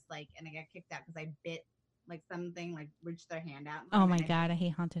house like and I got kicked out because I bit like something like reach their hand out. Oh my god, I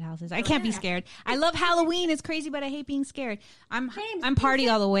hate haunted houses. I can't be scared. I love Halloween. It's crazy, but I hate being scared. I'm party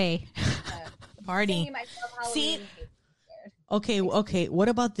all the way. Party. Same, I love Halloween. See? Hate being scared. Okay. What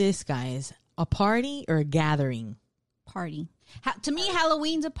about this, guys? A party or a gathering? Party. To me,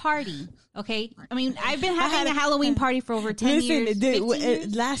 Halloween's a party. Okay, I mean, I've been having a Halloween party for over 10 years. 15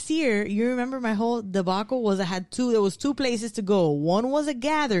 years. Last year, you remember my whole debacle was there was two places to go. One was a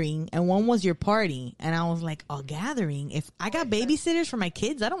gathering and one was your party. And I was like, a gathering? If I got babysitters for my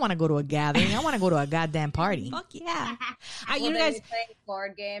kids, I don't want to go to a gathering. I want to go to a goddamn party. Fuck yeah. Will You they guys, be playing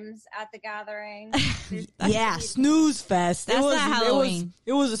board games at the gathering? Yeah, snooze fest. That's not Halloween.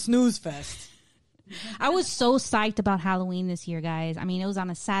 It was a snooze fest. I was so psyched about Halloween this year, guys. I mean, it was on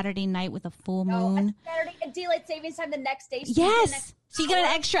a Saturday night with a full moon. Saturday and daylight savings time the next day. So Yes. So you get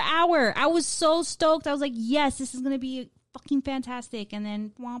an extra hour. I was so stoked. I was like, yes, this is going to be fucking fantastic. And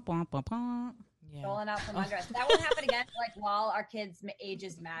then, womp, womp, womp, womp. Rolling out from under us. That won't happen again. Like while our kids'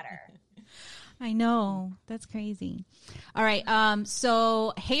 ages matter. I know. That's crazy. All right.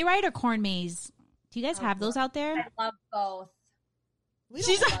 So hayride or corn maze? Do you guys have those out there? I love both.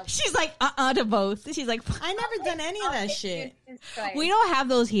 She's like to both. She's like, I never done any of that shit. we don't have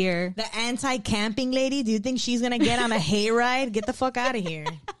those here. The anti-camping lady, do you think she's going to get on a hayride? Get the fuck out of here.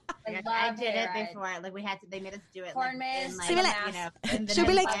 I did it before. Like we had to. They made us do it. Corn like, maze. in, She'll be like, like- you know, in the she'll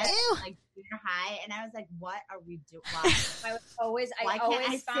be like, Midwest, ew. like junior high, and I was like, "What are we doing? Why? I always Why can't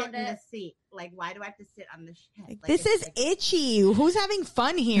I sit found in the it. seat? Like, why do I have to sit on the shit? Like, This it's is like itchy. Who's having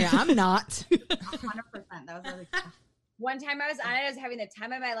fun here? I'm not. 100%. That was really One time I was on it, I was having the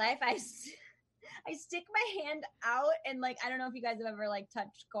time of my life. I stick my hand out and like I don't know if you guys have ever like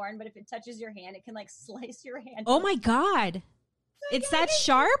touched corn, but if it touches your hand, it can like slice your hand. Oh my God. It's that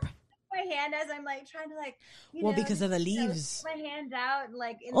sharp? My hand as I'm like trying to like Because of the just, leaves. stick my hand out and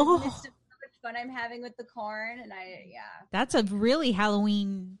like in Oh. the midst of so much fun I'm having with the corn and That's a really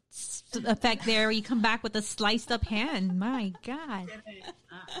Halloween effect there. Where you come back with a sliced up hand. My God.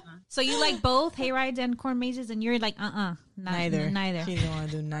 So you like both hayrides and corn mazes, and you're like, Neither. Neither. She don't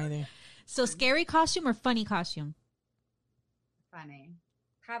want to do neither. So scary costume or funny costume? funny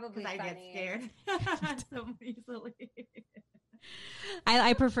probably because I get funny. scared so easily.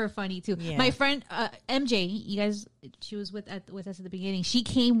 I prefer funny too. Yeah. My friend MJ, you guys, she was with us at the beginning. She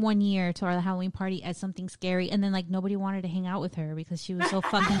came one year to our Halloween party as something scary, and then like nobody wanted to hang out with her because she was so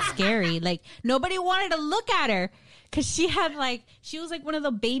fucking scary. Like nobody wanted to look at her because she was like one of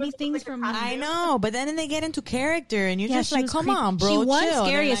the baby things from. I know, but then they get into character, and you're Yeah, just she like, was come creepy. on, bro. She won chill.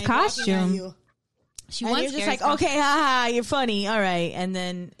 scariest They're, like, looking at costume. you. She And was you're just like, okay, haha, you're funny, all right. And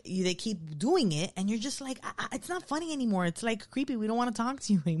then they keep doing it, and you're just like, it's not funny anymore. It's like creepy. We don't want to talk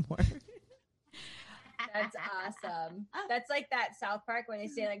to you anymore. That's awesome. That's like that South Park where they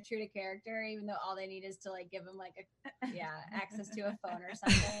say like true to character, even though all they need is to like give them like access to a phone or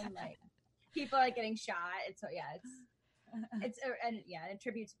something. Like people are like getting shot. It's a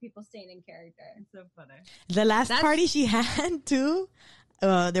tribute to people staying in character. It's so funny. The last party she had too,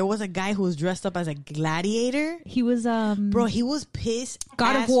 there was a guy who was dressed up as a gladiator. He was Bro, he was pissed.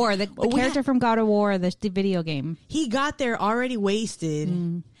 God of War, the character from God of War, the video game. He got there already wasted,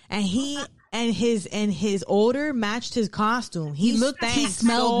 and his odor matched his costume. He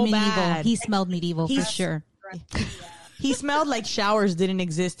smelled medieval. bad. He smelled medieval for sure. He smelled like showers didn't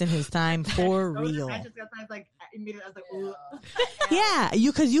exist in his time for real. I was like, immediately, I was like, ooh. Yeah,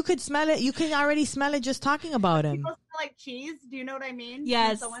 because you could smell it. You can already smell it just talking about him. People smell like cheese. Do you know what I mean?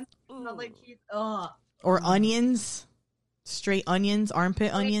 Yes. When someone smells like cheese. Ugh. Or onions, straight onions,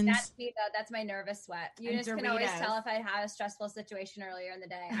 armpit onions. That's me though. That's my nervous sweat. You And just can always Doritos. tell if I had a stressful situation earlier in the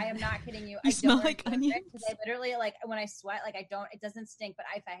day. I am not kidding you. You I smell don't like wear deodorant onions? 'cause I literally like when I sweat, like it doesn't stink. But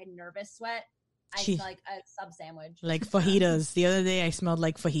if I had nervous sweat, I Gee. smell like a sub sandwich. Like fajitas. The other day I smelled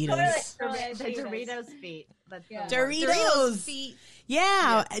like fajitas. Totally, The Doritos feet. That's Yeah. the worst. Doritos.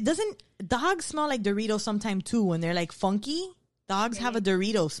 Yeah. Doesn't dogs smell like Doritos sometime too when they're like funky? Dogs have a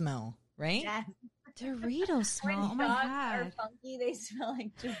Dorito smell, right? Yes. Doritos When smell. Oh my dogs are God. funky, they smell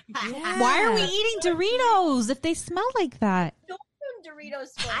like Doritos. Why are we eating Doritos if they smell like that? Don't do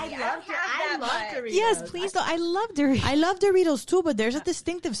Doritos for I me. love I love Doritos. Yes, please don't. I love Doritos. I love Doritos too, but there's a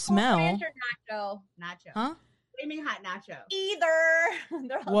distinctive smell. Ranch or nacho? Nacho. Huh? What do you mean hot nacho? Either.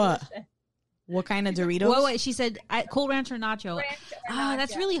 They're all What? delicious. What kind of Doritos? Wait, she said Cool Ranch or Nacho. Ranch or Oh,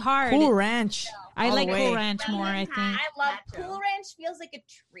 that's nacho. really hard. Cool Ranch. I all like the Cool way. Ranch more, I think. I love Nacho. Cool Ranch. Feels like a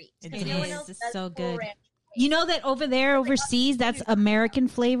treat. It 'Cause is. no one else It's does so Cool good. Ranch. You know that over there, overseas, that's American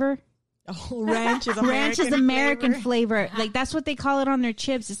flavor? Oh, ranch is American. Ranch is American flavor. Like that's what they call it on their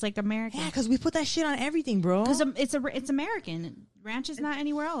chips. It's like American. Yeah, because we put that shit on everything, bro. Because it's American. Ranch is not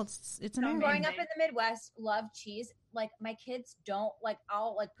anywhere else. It's American. Growing up in the Midwest, love cheese. Like my kids don't like.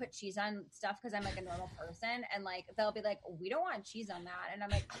 I'll like put cheese on stuff because I'm like a normal person, and like they'll be like, "We don't want cheese on that," and I'm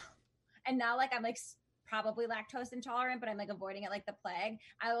like, and now like I'm like probably lactose intolerant, but I'm like avoiding it like the plague.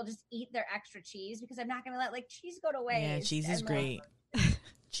 I will just eat their extra cheese because I'm not gonna let like cheese go to waste. Yeah, cheese is And, great.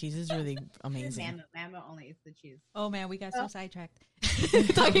 Cheese is really amazing. Mama only eats the cheese. Oh man, we got so sidetracked.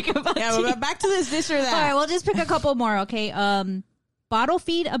 Talking about Yeah, we're back to this or that. All right, we'll just pick a couple more. Okay. Bottle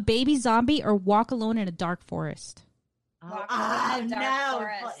feed a baby zombie or walk alone in a dark forest. Walk alone in the dark no.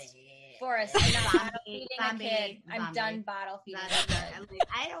 forest. I'm not bottle feeding a kid. I'm done bottle feeding a kid.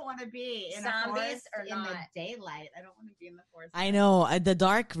 I don't want to be in Zombies a forest or in not. the daylight. I don't want to be in the forest. I know. The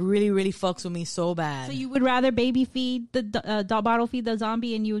dark really, really fucks with me so bad. So you would rather baby feed the bottle feed the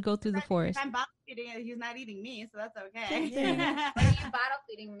zombie, and you would go through the forest. If I'm bottle feeding it, he's not eating me, so that's okay. What are you bottle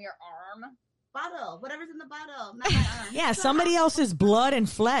feeding your arm? Bottle, whatever's in the bottle, not my arm. Yeah, somebody else's blood and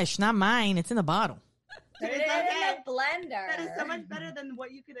flesh, not mine. It's in the bottle. Put it It's okay. in the blender. That is so much better than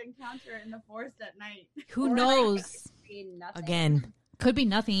what you could encounter in the forest at night. Who Or, like, knows? nothing. Again, Could be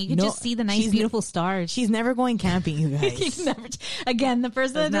nothing. You could No, just see the nice, she's- beautiful stars. she's never going camping, you guys. Again, the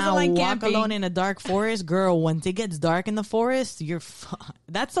person that doesn't Now like walk camping. alone in a dark forest, girl. Once it gets dark in the forest, you're.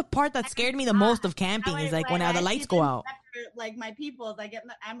 That's the part that scared me the most of camping. Is like when the lights go out. After, like my peoples,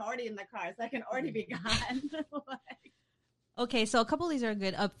 I'm already in the car, so I can already be gone. Okay, so a couple of these are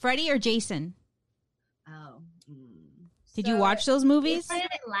good. Freddy or Jason? Oh. Did you watch those movies?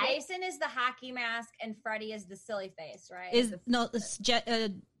 Jason is the hockey mask and Freddy is the silly face, right?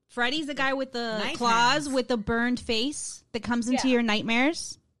 Freddy's the guy with the Night claws mask. with the burned face that comes into Yeah. your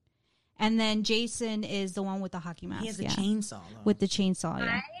nightmares, and then Jason is the one with the hockey mask. He has a yeah. chainsaw though. with the chainsaw.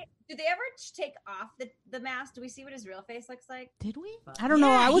 Yeah. Do they ever take off the mask? Do we see what his real face looks like? Did we? I don't know.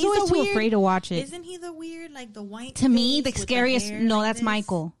 Yeah, I was he's always a too weird- afraid to watch it. Isn't he the weird, like the white? To me, the face with scariest. hair No, like that's this?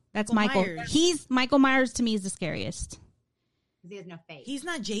 Michael. That's Michael Michael. Myers. He's Michael Myers. To me, is the scariest. He has no face. He's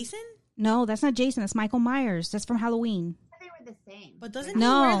not Jason, No, that's not Jason. That's Michael Myers. That's from Halloween. They were the same. but doesn't he wear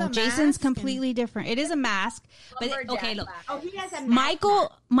No, the Jason's mask completely different. It is a mask, but Lumberjack okay, look. mask. Oh, he has a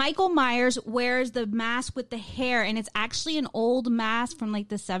Michael Myers wears the mask with the hair, and it's actually an old mask from like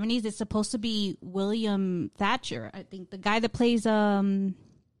the 70s. It's supposed to be William Thatcher, I think, the guy that plays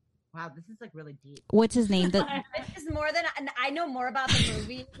Wow, this is like really deep. what's his name? This is more than I know more about the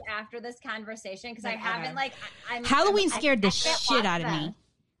movie after this conversation because I haven't like I'm Halloween scared the can't shit watch out of them. me.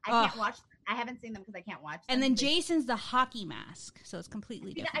 I can't watch. I haven't seen them because I can't watch them. And then They- Jason's the hockey mask, so it's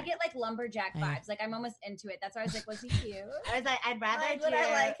completely I different. get like lumberjack vibes. Like I'm almost into it. That's why I was like, was he cute? I was like, I'd rather Like, do would I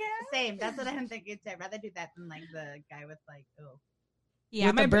like him? Same. That's what I'm thinking too. I'd rather do that than like the guy with like Yeah,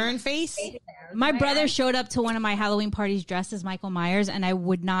 with my the burn face. my brother showed up to one of my Halloween parties dressed as Michael Myers, and I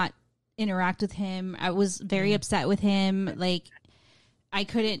would not interact with him. I was very upset with him. Like, I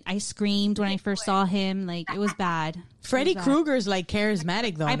couldn't. I screamed when I first saw him. Like, it was bad. Freddy It was bad. Krueger's like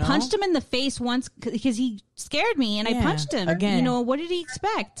charismatic though. I no? punched him in the face once because he scared me, and I Yeah, punched him. again. You know, what did he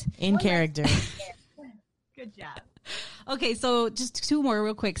expect? in character. good job. Okay, so just two more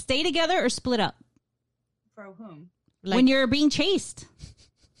real quick. Stay together or split up? For whom? Like, When you're being chased.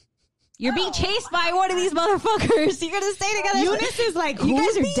 You're being chased by one of these motherfuckers. You're going to stay together. Eunice is like, You who's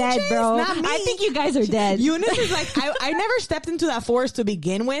guys are being dead, chased? bro. Not me. I think you guys are dead. Eunice is like, I never stepped into that forest to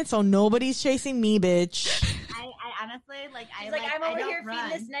begin with, so nobody's chasing me, bitch. I honestly like. He's like, I'm over I here don't feeding run.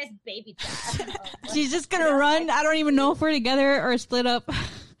 this nice baby child. She's just going to run. I don't even know if we're together or split up.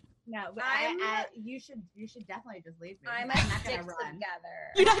 No, but you should definitely just leave me. I'm a not gonna stick run.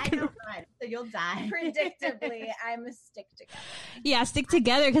 together. You're not I don't run, so you'll die. Predictably, I'm a stick together. Yeah, stick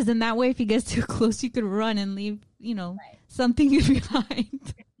together because then that way if he gets too close, you could run and leave, you know, Right. something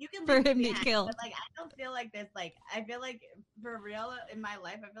behind. You can For leave him me to behind, kill. But like, I don't feel like there's like. I feel like for real in my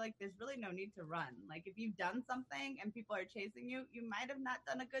life, I feel like there's really no need to run. Like if you've done something and people are chasing you, you might have not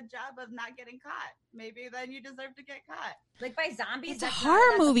done a good job of not getting caught. Maybe then you deserve to get caught. Like by zombies. It's a that's horror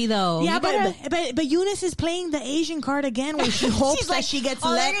not- movie, though. Yeah, You gotta- but Eunice is playing the Asian card again, where she hopes that like, she gets "Oh,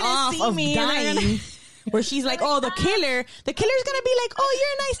 they're let gonna off see of me and they're dying. Where she's like, oh, the killer's gonna be like, oh,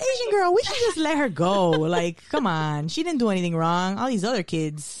 you're a nice Asian girl. We should just let her go. Like, come on, she didn't do anything wrong. All these other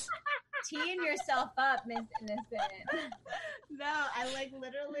kids. Teeing yourself up, Miss Innocent. No, I like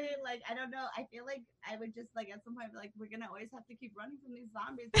literally like I don't know. I feel like I would just like at some point be like we're gonna always have to keep running from these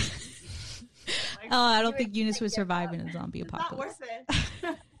zombies. Like, Oh, I don't think Eunice would survive in a zombie it's not apocalypse. worth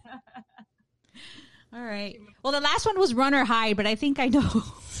it. All right. Well, the last one was run or hide, but I think I know.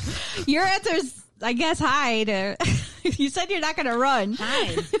 Your answer is, I guess, hide. You said you're not gonna run.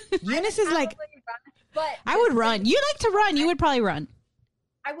 Hi. Eunice is like, Probably run, but I would run. You like to run. You would probably run.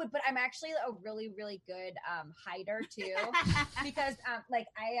 I would, but I'm actually a really, really good hider too, because like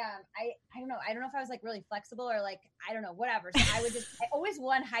I don't know. I don't know if I was like really flexible or like I don't know, whatever. So I always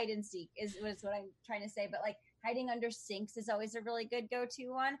won hide and seek was what I'm trying to say. But like hiding under sinks is always a really good go-to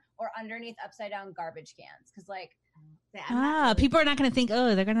one, or underneath upside down garbage cans, because like People are not gonna think,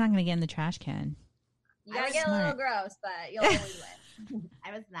 oh, they're not gonna get in the trash can. you gotta get a little gross, but you'll always win.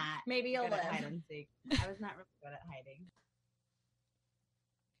 I was not. Maybe you'll good at live. hide and seek. I was not really good at hiding.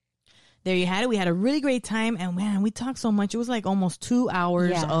 there you had it. We had a really great time, and man, we talked so much. It was like almost 2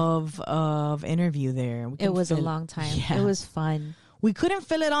 hours Yeah. of interview there. We It couldn't was a fill- long time. Yeah. It was fun. We couldn't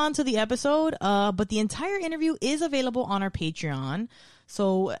fill it onto the episode, but the entire interview is available on our Patreon.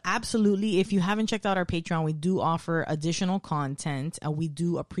 So absolutely, if you haven't checked out our Patreon, we do offer additional content. We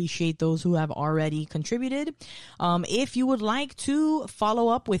do appreciate those who have already contributed. If you would like to follow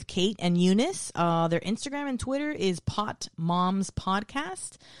up with Kate and Eunice, their Instagram and Twitter is Pot Moms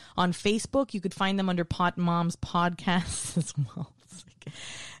Podcast. On Facebook, you could find them under Pot Moms Podcast as well.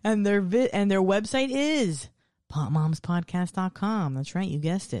 And their website is potmomspodcast.com. That's right. You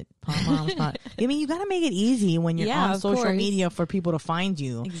guessed it. Potmomspod. I mean, you got to make it easy when you're Yeah, on of social course. media for people to find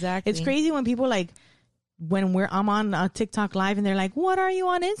you. Exactly. It's crazy when people like, I'm on TikTok live and they're like, what are you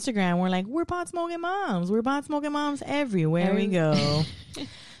on Instagram? We're like, we're Pot Smoking Moms. We're Pot Smoking Moms everywhere we go.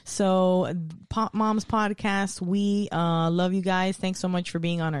 So Pot Moms Podcast, we love you guys. Thanks so much for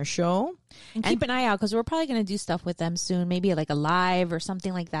being on our show. And keep an eye out because we're probably going to do stuff with them soon. Maybe like a live or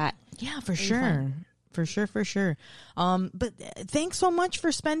something like that. Yeah, for sure. For sure. But thanks so much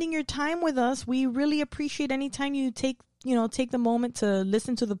for spending your time with us. We really appreciate any time you take the moment to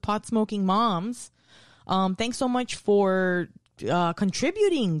listen to the Pot Smoking Moms. Thanks so much for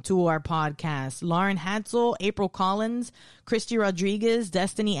contributing to our podcast. Lauren Hatzel, April Collins, Christy Rodriguez,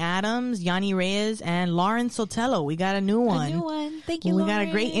 Destiny Adams, Yanni Reyes, and Lauren Sotelo. We got a new one. A new one. Thank you, We got a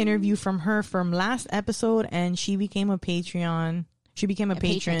great Lauren. interview from her from last episode, and she became a Patreon. She became a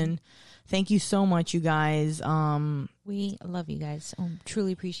patron. Thank you so much, you guys. We love you guys.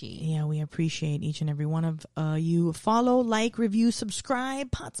 Truly appreciate you. Yeah, we appreciate each and every one of you. Follow, like, review, subscribe,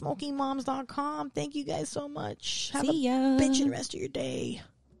 potsmokingmoms.com. Thank you guys so much. Have See ya. a bitchin' rest of your day.